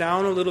tamped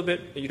down a little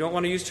bit. You don't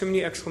want to use too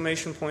many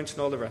exclamation points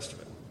and all the rest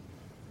of it.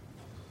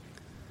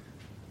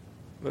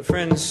 But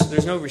friends,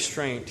 there's no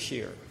restraint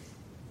here.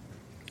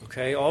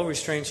 Okay, all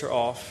restraints are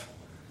off.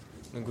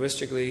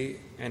 linguistically,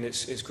 and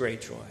it's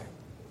great joy.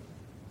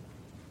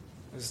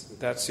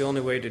 That's the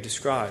only way to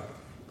describe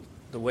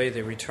the way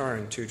they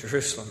return to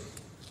Jerusalem.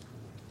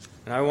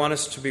 And I want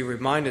us to be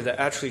reminded that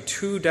actually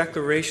two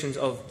declarations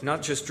of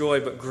not just joy,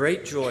 but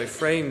great joy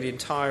frame the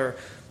entire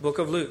book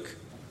of Luke.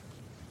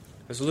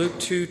 As Luke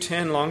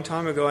 2:10, long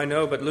time ago I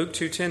know, but Luke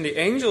 2:10, the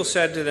angel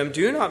said to them,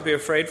 "Do not be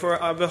afraid, for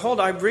behold,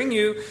 I bring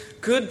you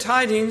good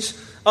tidings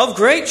of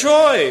great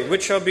joy,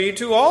 which shall be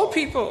to all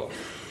people.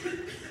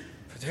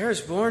 For there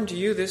is born to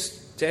you this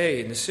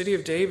day in the city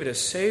of David a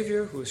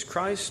Savior, who is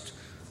Christ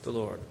the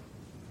Lord."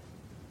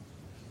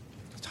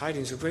 The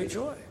tidings of great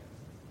joy.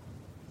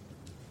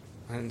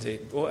 And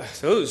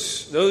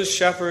those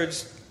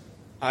shepherds,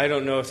 I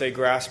don't know if they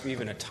grasp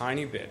even a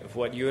tiny bit of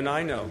what you and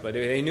I know, but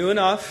they knew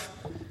enough,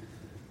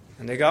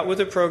 and they got with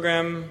the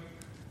program,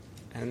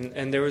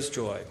 and there was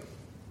joy.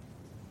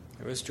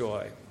 There was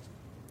joy.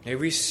 They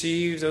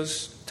received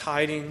those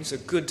tidings, the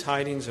good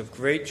tidings of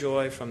great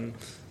joy from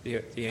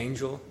the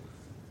angel.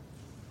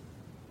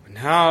 And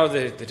now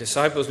the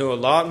disciples know a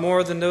lot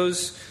more than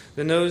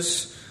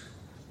those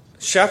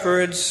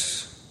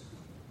shepherds.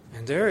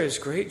 And there is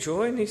great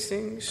joy in these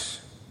things.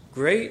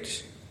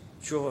 Great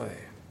joy.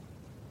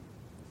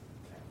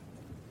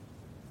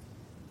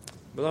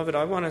 Beloved,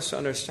 I want us to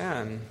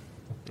understand,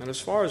 and as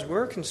far as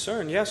we're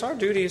concerned, yes, our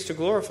duty is to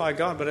glorify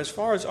God, but as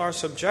far as our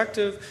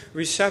subjective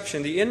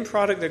reception, the end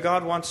product that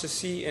God wants to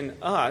see in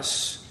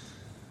us,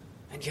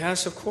 and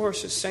yes, of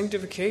course, it's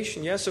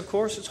sanctification. Yes, of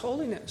course, it's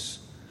holiness.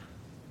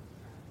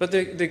 But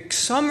the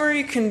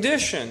summary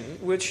condition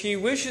which He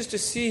wishes to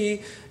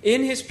see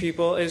in His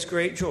people is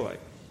great joy.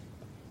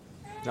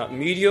 Not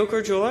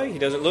mediocre joy. He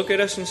doesn't look at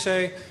us and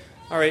say,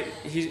 all right,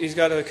 he's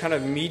got a kind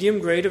of medium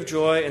grade of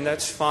joy, and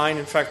that's fine.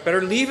 In fact,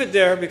 better leave it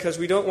there because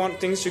we don't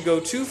want things to go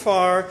too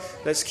far.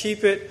 Let's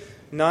keep it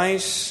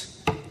nice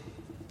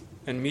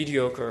and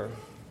mediocre.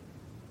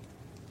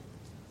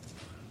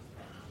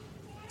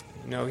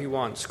 No, He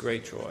wants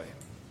great joy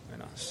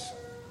in us.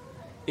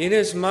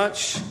 Inasmuch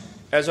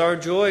as our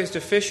joy is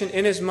deficient,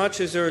 inasmuch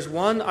as there is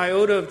one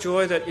iota of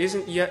joy that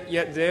isn't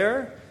yet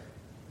there,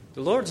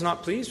 the Lord's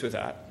not pleased with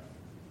that.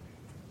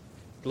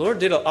 The Lord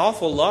did an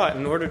awful lot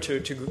in order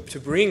to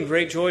bring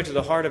great joy to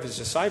the heart of His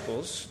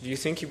disciples. Do you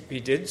think He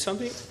did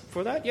something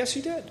for that? Yes,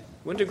 He did.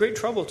 Went to great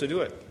trouble to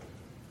do it.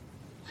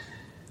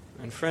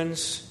 And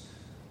friends,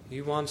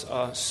 He wants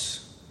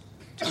us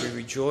to be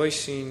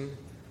rejoicing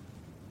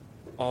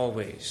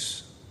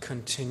always,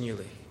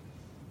 continually.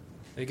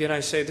 Again, I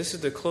say this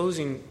is the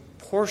closing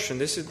portion.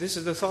 This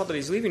is the thought that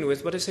He's leaving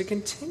with, but it's a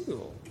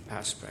continual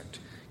aspect.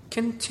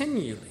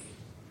 Continually.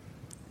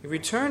 He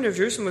returned to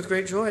Jerusalem with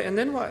great joy, and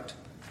then what?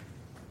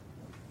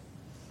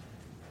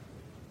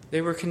 They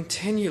were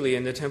continually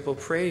in the temple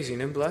praising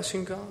and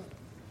blessing God.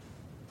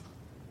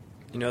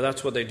 You know,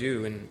 that's what they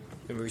do in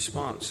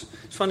response.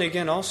 It's funny,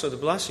 again, also the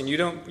blessing.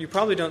 You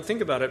probably don't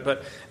think about it,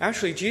 but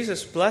actually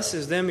Jesus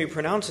blesses them. He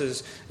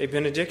pronounces a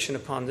benediction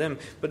upon them.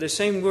 But the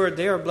same word,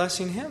 they are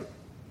blessing Him.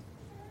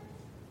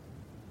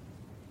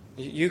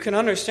 You can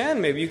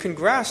understand, maybe, you can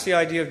grasp the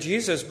idea of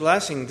Jesus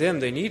blessing them.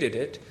 They needed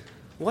it.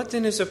 What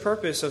then is the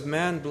purpose of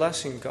man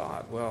blessing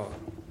God? Well,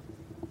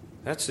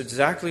 that's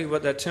exactly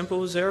what that temple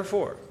was there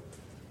for.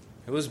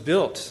 It was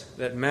built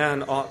that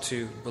man ought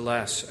to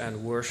bless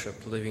and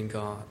worship the living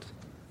God.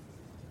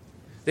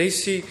 They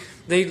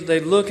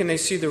look and they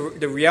see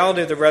the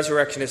reality of the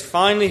resurrection has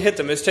finally hit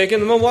them. It's taken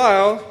them a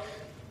while.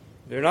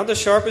 They're not the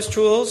sharpest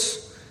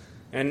tools.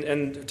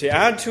 And to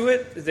add to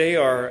it, they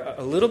are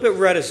a little bit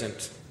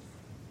reticent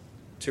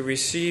to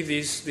receive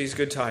these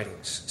good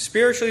tidings.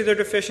 Spiritually, they're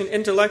deficient.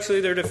 Intellectually,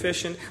 they're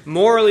deficient.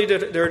 Morally,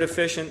 they're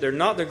deficient. They're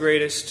not the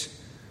greatest.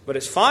 But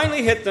it's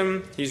finally hit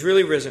them. He's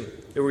really risen.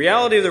 The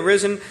reality of the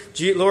risen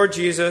Lord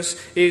Jesus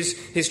is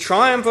His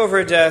triumph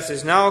over death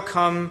has now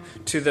come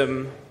to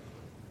them.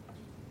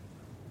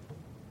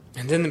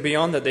 And then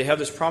beyond that, they have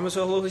this promise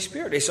of the Holy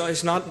Spirit.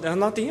 It's not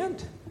the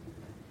end.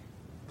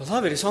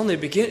 Beloved, it's only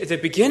the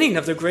beginning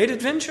of the great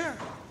adventure.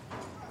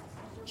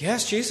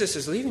 Yes, Jesus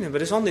is leaving them,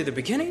 but it's only the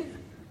beginning.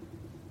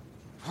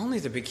 Only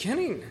the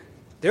beginning.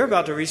 They're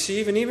about to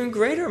receive an even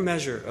greater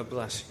measure of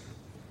blessing.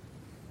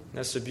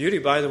 That's the beauty,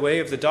 by the way,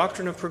 of the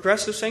doctrine of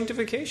progressive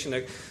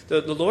sanctification.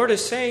 The Lord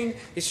is saying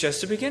it's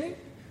just the beginning.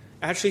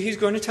 Actually, He's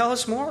going to tell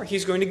us more.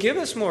 He's going to give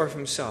us more of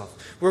Himself.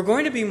 We're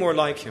going to be more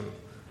like Him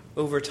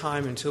over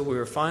time until we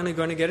are finally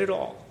going to get it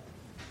all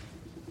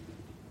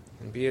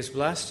and be as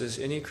blessed as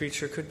any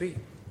creature could be.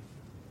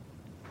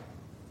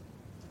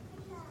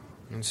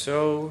 And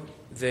so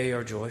they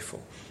are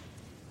joyful.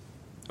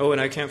 Oh,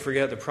 and I can't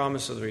forget the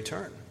promise of the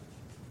return.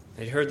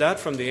 They heard that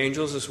from the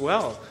angels as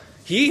well.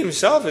 He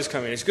Himself is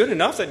coming. It's good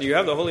enough that you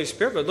have the Holy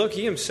Spirit, but look,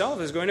 He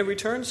Himself is going to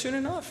return soon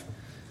enough.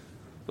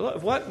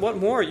 What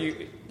more?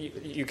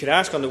 You could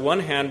ask on the one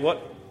hand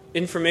what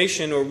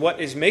information or what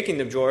is making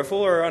them joyful,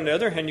 or on the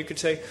other hand you could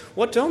say,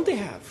 what don't they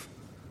have?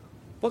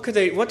 What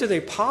do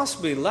they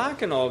possibly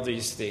lack in all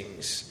these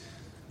things?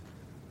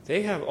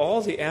 They have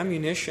all the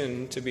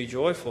ammunition to be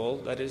joyful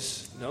that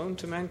is known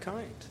to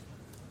mankind.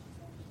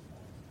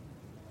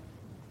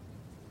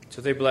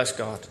 So they bless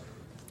God.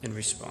 in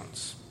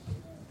response.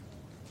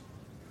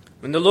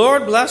 When the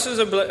Lord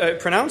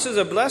pronounces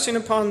a blessing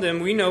upon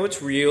them, we know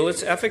it's real,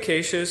 it's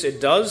efficacious, it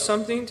does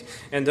something,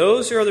 and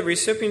those who are the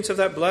recipients of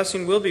that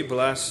blessing will be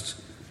blessed.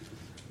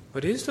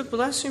 But is the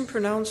blessing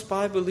pronounced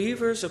by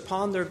believers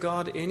upon their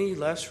God any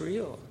less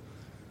real?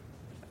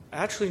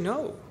 Actually,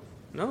 no.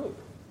 No.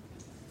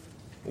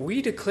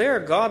 We declare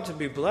God to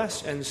be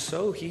blessed, and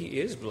so He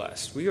is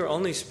blessed. We are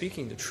only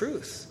speaking the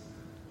truth.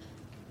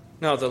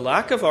 Now, the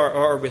lack of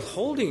our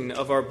withholding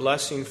of our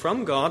blessing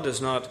from God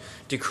does not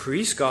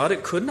decrease God.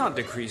 It could not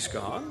decrease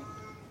God.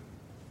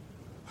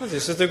 Well,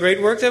 this is the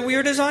great work that we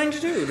are designed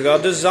to do.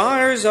 God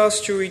desires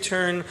us to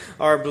return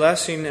our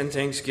blessing and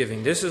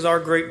thanksgiving. This is our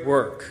great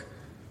work,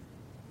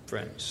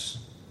 friends.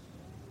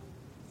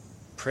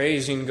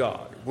 Praising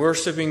God,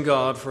 worshiping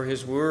God for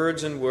His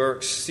words and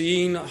works,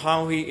 seeing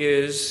how He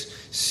is,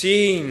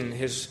 seeing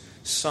His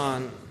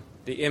Son,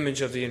 the image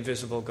of the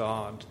invisible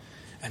God,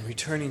 and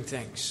returning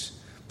thanks.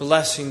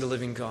 Blessing the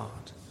living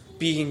God,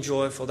 being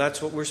joyful.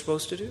 That's what we're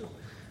supposed to do.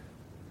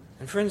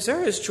 And friends,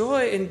 there is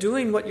joy in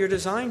doing what you're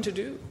designed to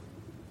do.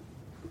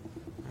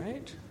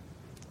 Right?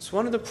 It's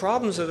one of the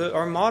problems of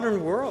our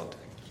modern world.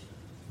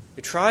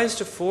 It tries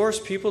to force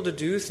people to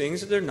do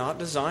things that they're not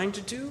designed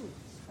to do.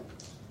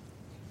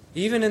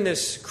 Even in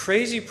this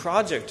crazy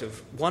project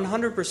of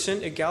 100%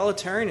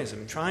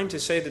 egalitarianism, trying to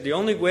say that the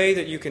only way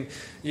that you can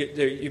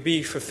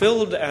be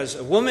fulfilled as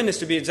a woman is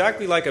to be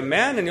exactly like a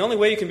man, and the only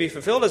way you can be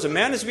fulfilled as a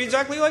man is to be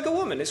exactly like a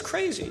woman. It's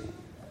crazy.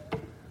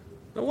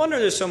 No wonder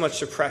there's so much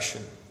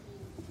depression.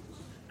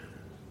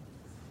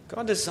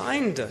 God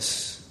designed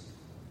us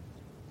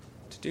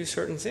to do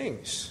certain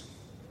things.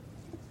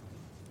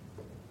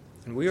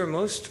 And we are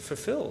most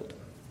fulfilled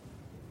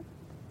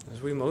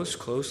as we most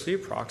closely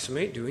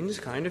approximate doing the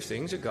kind of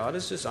things that God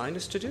has designed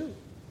us to do.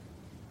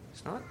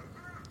 It's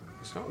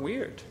not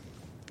weird.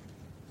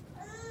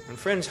 And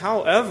friends,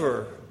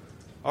 however,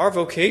 our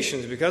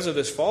vocations, because of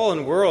this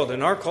fallen world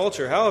and our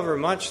culture, however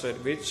much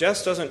that it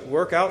just doesn't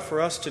work out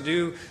for us to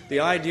do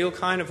the ideal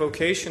kind of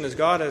vocation as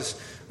God as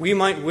we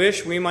might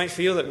wish, we might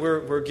feel that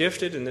we're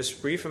gifted in this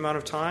brief amount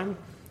of time.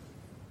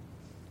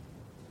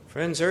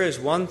 Friends, there is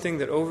one thing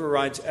that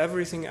overrides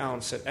everything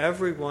else that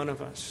every one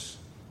of us,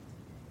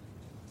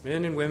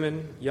 men and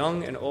women,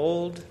 young and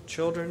old,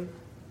 children,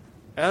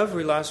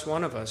 every last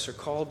one of us are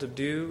called to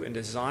do and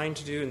designed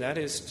to do, and that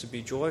is to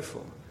be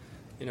joyful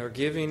in our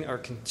giving, our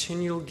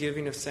continual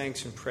giving of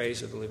thanks and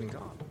praise of the living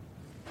God.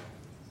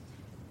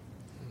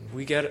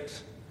 We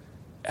get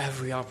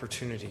every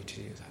opportunity to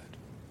do that.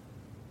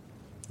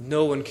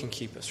 No one can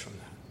keep us from that.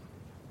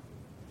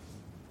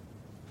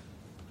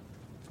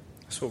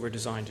 That's what we're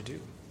designed to do.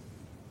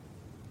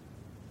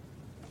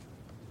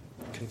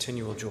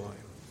 Continual joy.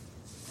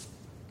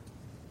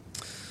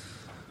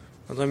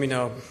 Well, let me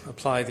now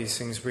apply these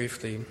things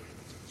briefly.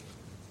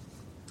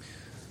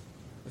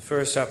 The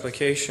first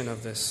application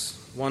of this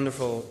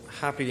wonderful,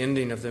 happy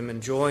ending of them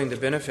enjoying the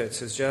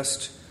benefits is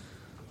just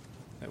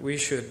that we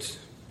should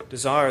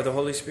desire the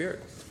Holy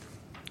Spirit.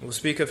 We'll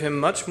speak of Him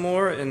much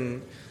more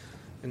in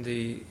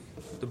the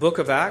book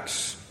of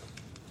Acts.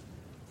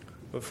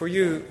 But for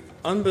you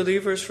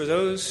unbelievers, for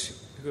those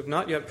who have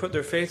not yet put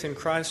their faith in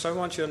Christ, I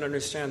want you to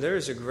understand there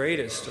is a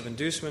greatest of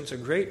inducements, a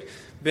great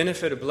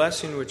benefit, a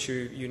blessing which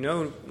you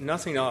know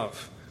nothing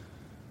of.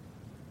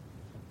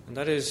 And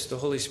that is the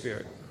Holy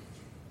Spirit.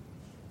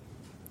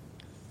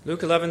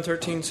 Luke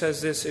 11:13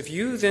 says this, "If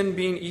you then,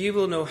 being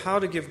evil, know how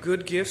to give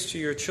good gifts to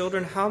your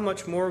children, how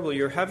much more will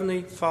your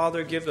heavenly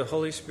Father give the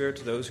Holy Spirit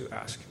to those who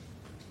ask Him?"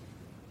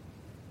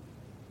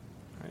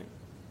 Right?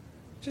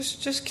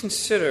 Just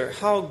consider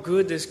how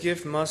good this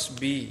gift must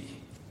be.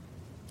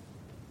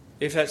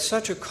 If at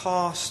such a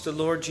cost the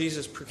Lord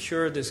Jesus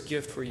procured this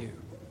gift for you.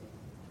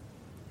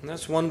 And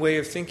that's one way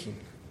of thinking.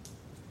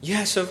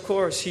 Yes, of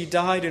course, He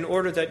died in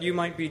order that you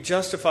might be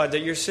justified, that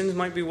your sins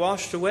might be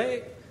washed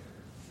away.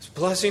 It's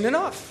blessing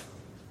enough.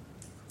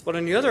 But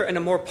on the other, in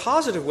a more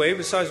positive way,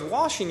 besides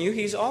washing you,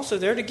 He's also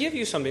there to give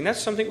you something.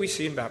 That's something we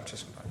see in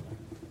baptism.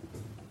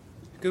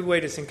 Good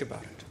way to think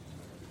about it.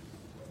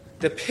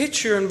 The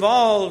picture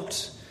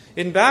involved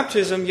in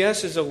baptism,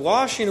 yes, is a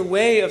washing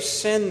away of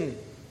sin.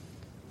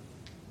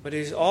 But it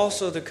is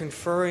also the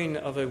conferring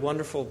of a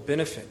wonderful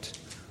benefit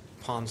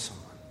upon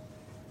someone.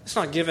 It's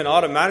not given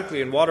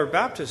automatically in water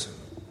baptism.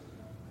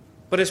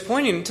 But it's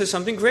pointing to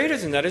something greater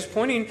than that. It's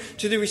pointing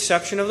to the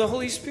reception of the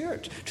Holy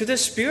Spirit, to the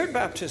Spirit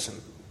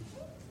baptism.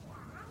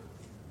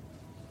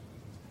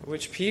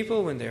 Which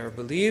people, when they are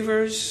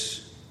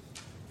believers,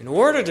 in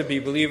order to be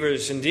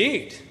believers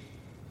indeed,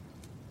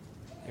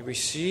 they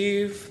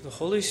receive the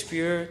Holy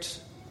Spirit.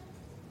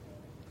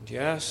 And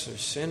yes, their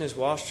sin is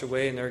washed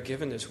away, and they're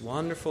given this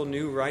wonderful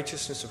new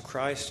righteousness of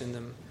Christ in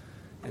them,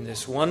 and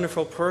this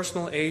wonderful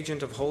personal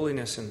agent of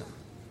holiness in them.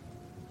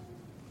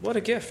 What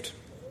a gift.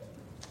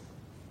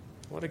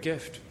 What a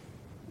gift.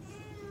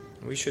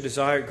 We should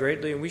desire it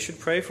greatly, and we should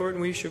pray for it,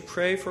 and we should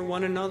pray for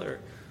one another.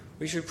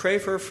 We should pray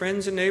for our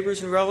friends and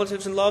neighbors and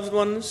relatives and loved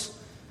ones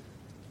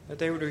that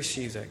they would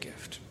receive that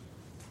gift.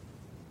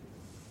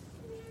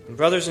 And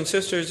brothers and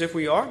sisters, if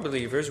we are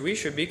believers, we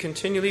should be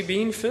continually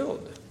being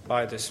filled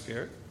by the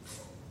Spirit,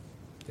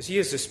 as He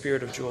is the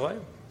Spirit of joy.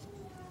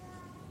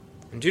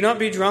 And do not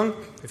be drunk,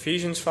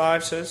 Ephesians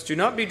 5 says, do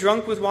not be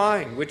drunk with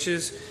wine, in which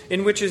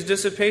is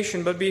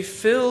dissipation, but be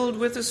filled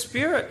with the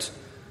Spirit,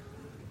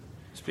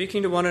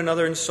 speaking to one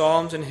another in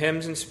psalms and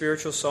hymns and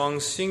spiritual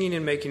songs, singing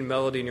and making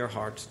melody in your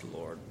hearts to the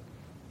Lord.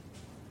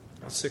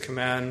 That's the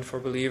command for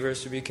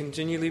believers, to be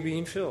continually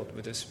being filled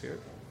with the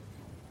Spirit.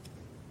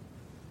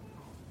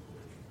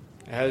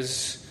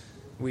 As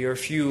we are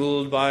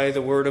fueled by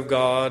the Word of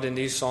God in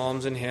these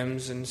psalms and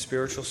hymns and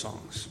spiritual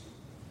songs.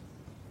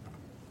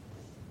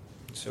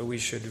 So we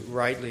should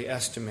rightly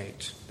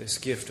estimate this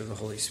gift of the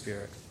Holy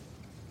Spirit.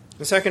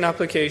 The second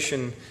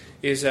application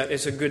is that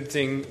it's a good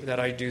thing that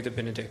I do the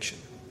benediction.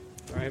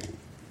 Right?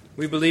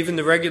 We believe in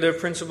the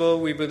regulative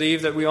principle. We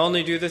believe that we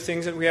only do the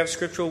things that we have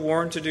scriptural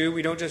warrant to do.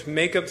 We don't just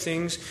make up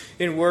things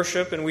in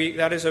worship, and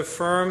that is a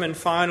firm and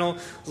final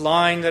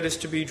line that is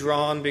to be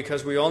drawn,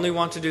 because we only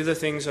want to do the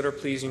things that are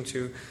pleasing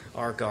to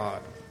our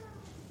God.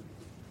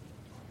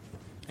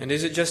 And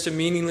is it just a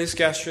meaningless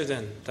gesture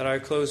then that I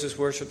close this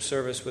worship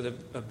service with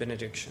a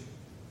benediction?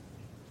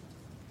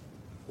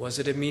 Was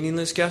it a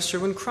meaningless gesture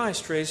when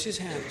Christ raised His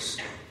hands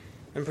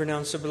and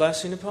pronounced a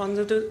blessing upon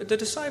the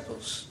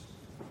disciples?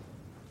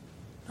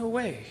 No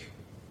way.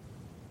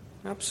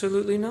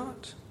 Absolutely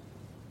not.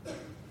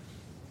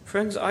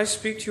 Friends, I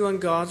speak to you on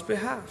God's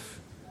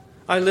behalf.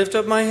 I lift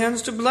up my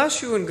hands to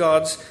bless you on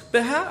God's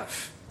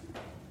behalf.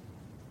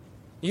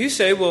 You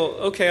say, well,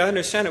 okay, I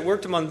understand it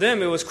worked among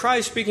them. It was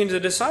Christ speaking to the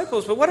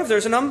disciples. But what if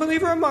there's an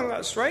unbeliever among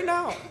us right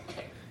now?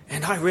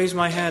 And I raise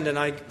my hand and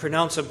I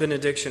pronounce a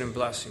benediction and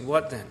blessing.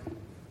 What then?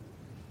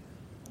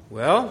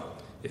 Well,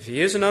 if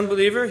he is an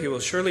unbeliever, he will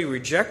surely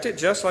reject it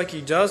just like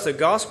he does the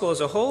gospel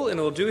as a whole, and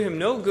it will do him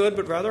no good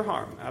but rather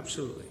harm.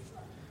 Absolutely.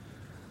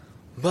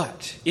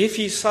 But if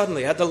he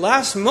suddenly, at the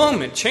last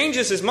moment,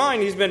 changes his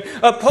mind, he's been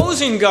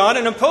opposing God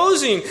and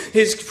opposing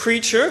his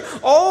preacher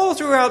all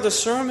throughout the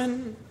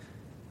sermon,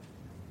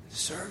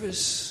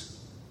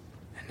 service,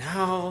 and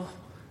now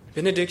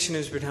benediction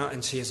is pronounced,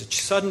 and he has a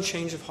sudden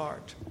change of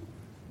heart.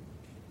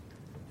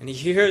 And he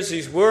hears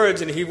these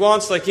words, and he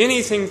wants, like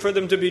anything, for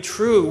them to be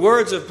true.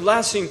 Words of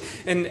blessing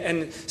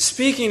and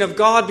speaking of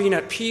God being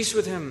at peace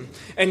with him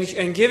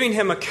and giving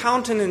him a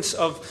countenance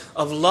of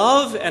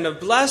love and of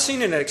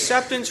blessing and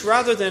acceptance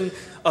rather than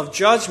of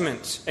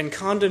judgment and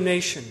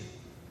condemnation.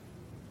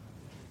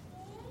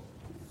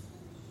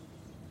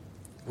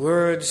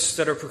 Words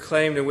that are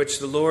proclaimed in which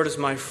the Lord is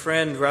my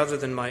friend rather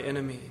than my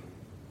enemy.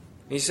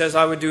 He says,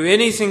 I would do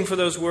anything for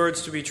those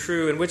words to be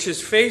true, in which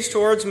his face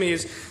towards me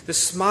is the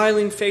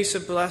smiling face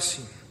of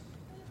blessing,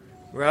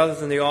 rather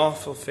than the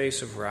awful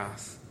face of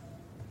wrath.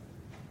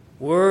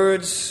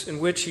 Words in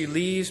which he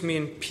leaves me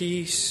in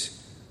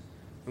peace,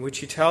 in which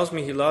he tells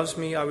me he loves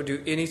me, I would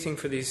do anything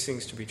for these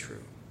things to be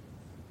true.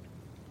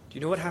 Do you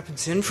know what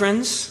happens then,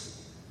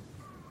 friends?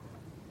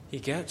 He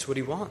gets what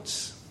he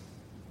wants.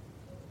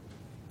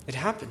 It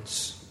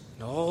happens,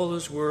 and all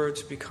those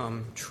words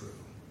become true.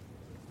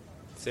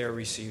 They are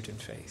received in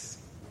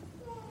faith.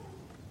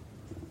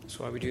 That's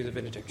why we do the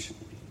benediction.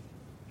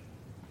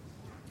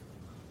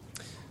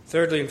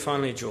 Thirdly and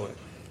finally, joy,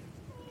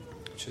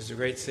 which is the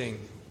great thing.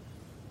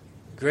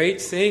 The great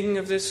thing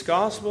of this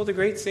gospel, the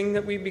great thing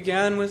that we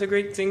began with, the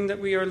great thing that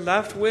we are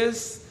left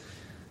with,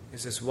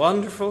 is this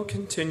wonderful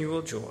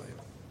continual joy.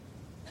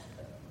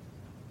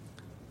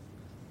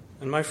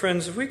 And my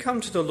friends, if we come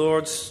to the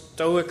Lord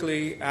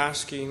stoically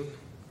asking,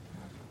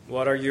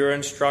 what are your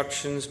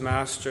instructions,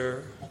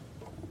 Master?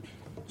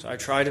 So I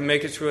try to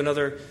make it through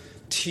another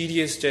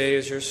tedious day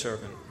as your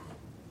servant.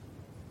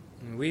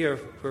 And we're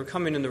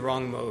coming in the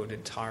wrong mode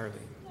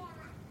entirely.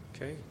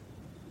 Okay?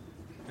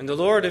 And the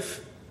Lord,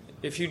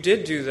 if you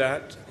did do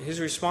that, his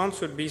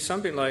response would be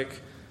something like,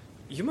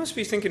 you must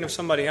be thinking of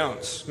somebody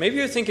else. Maybe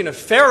you're thinking of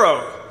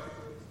Pharaoh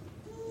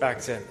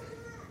back then.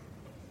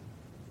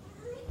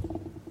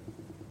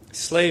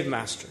 Slave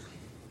master.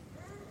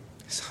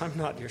 I'm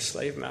not your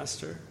slave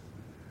master.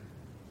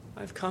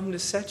 I've come to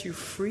set you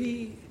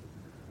free.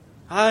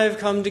 I've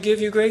come to give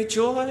you great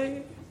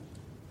joy.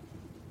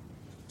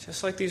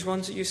 Just like these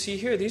ones that you see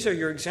here. These are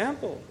your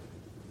example.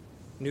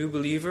 New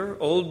believer,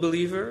 old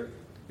believer.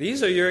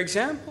 These are your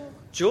example.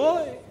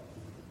 Joy.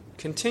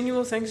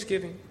 Continual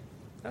thanksgiving.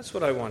 That's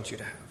what I want you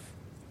to have.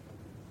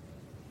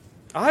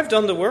 I've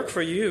done the work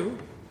for you.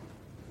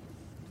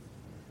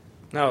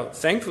 Now,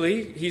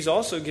 thankfully, he's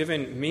also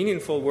given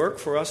meaningful work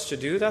for us to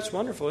do. That's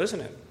wonderful,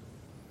 isn't it?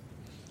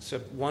 It's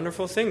a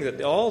wonderful thing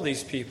that all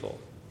these people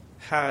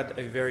had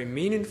a very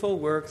meaningful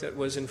work that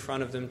was in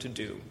front of them to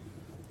do.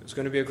 It was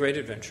going to be a great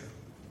adventure.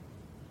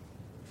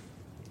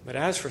 But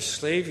as for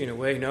slaving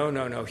away,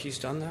 no, he's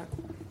done that.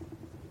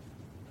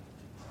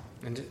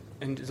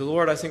 And the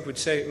Lord, I think, would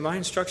say, my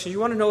instructions, you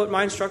want to know what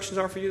my instructions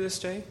are for you this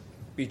day?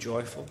 Be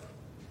joyful.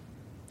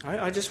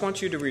 I just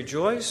want you to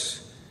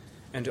rejoice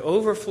and to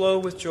overflow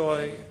with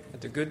joy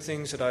at the good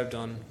things that I've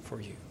done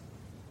for you.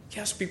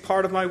 Yes, be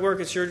part of my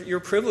work. It's your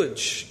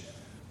privilege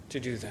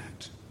to do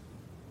that.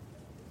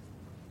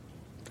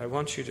 I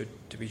want you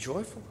to be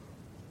joyful.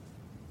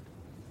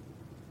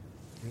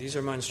 And these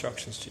are my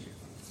instructions to you,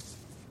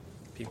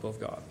 people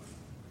of God.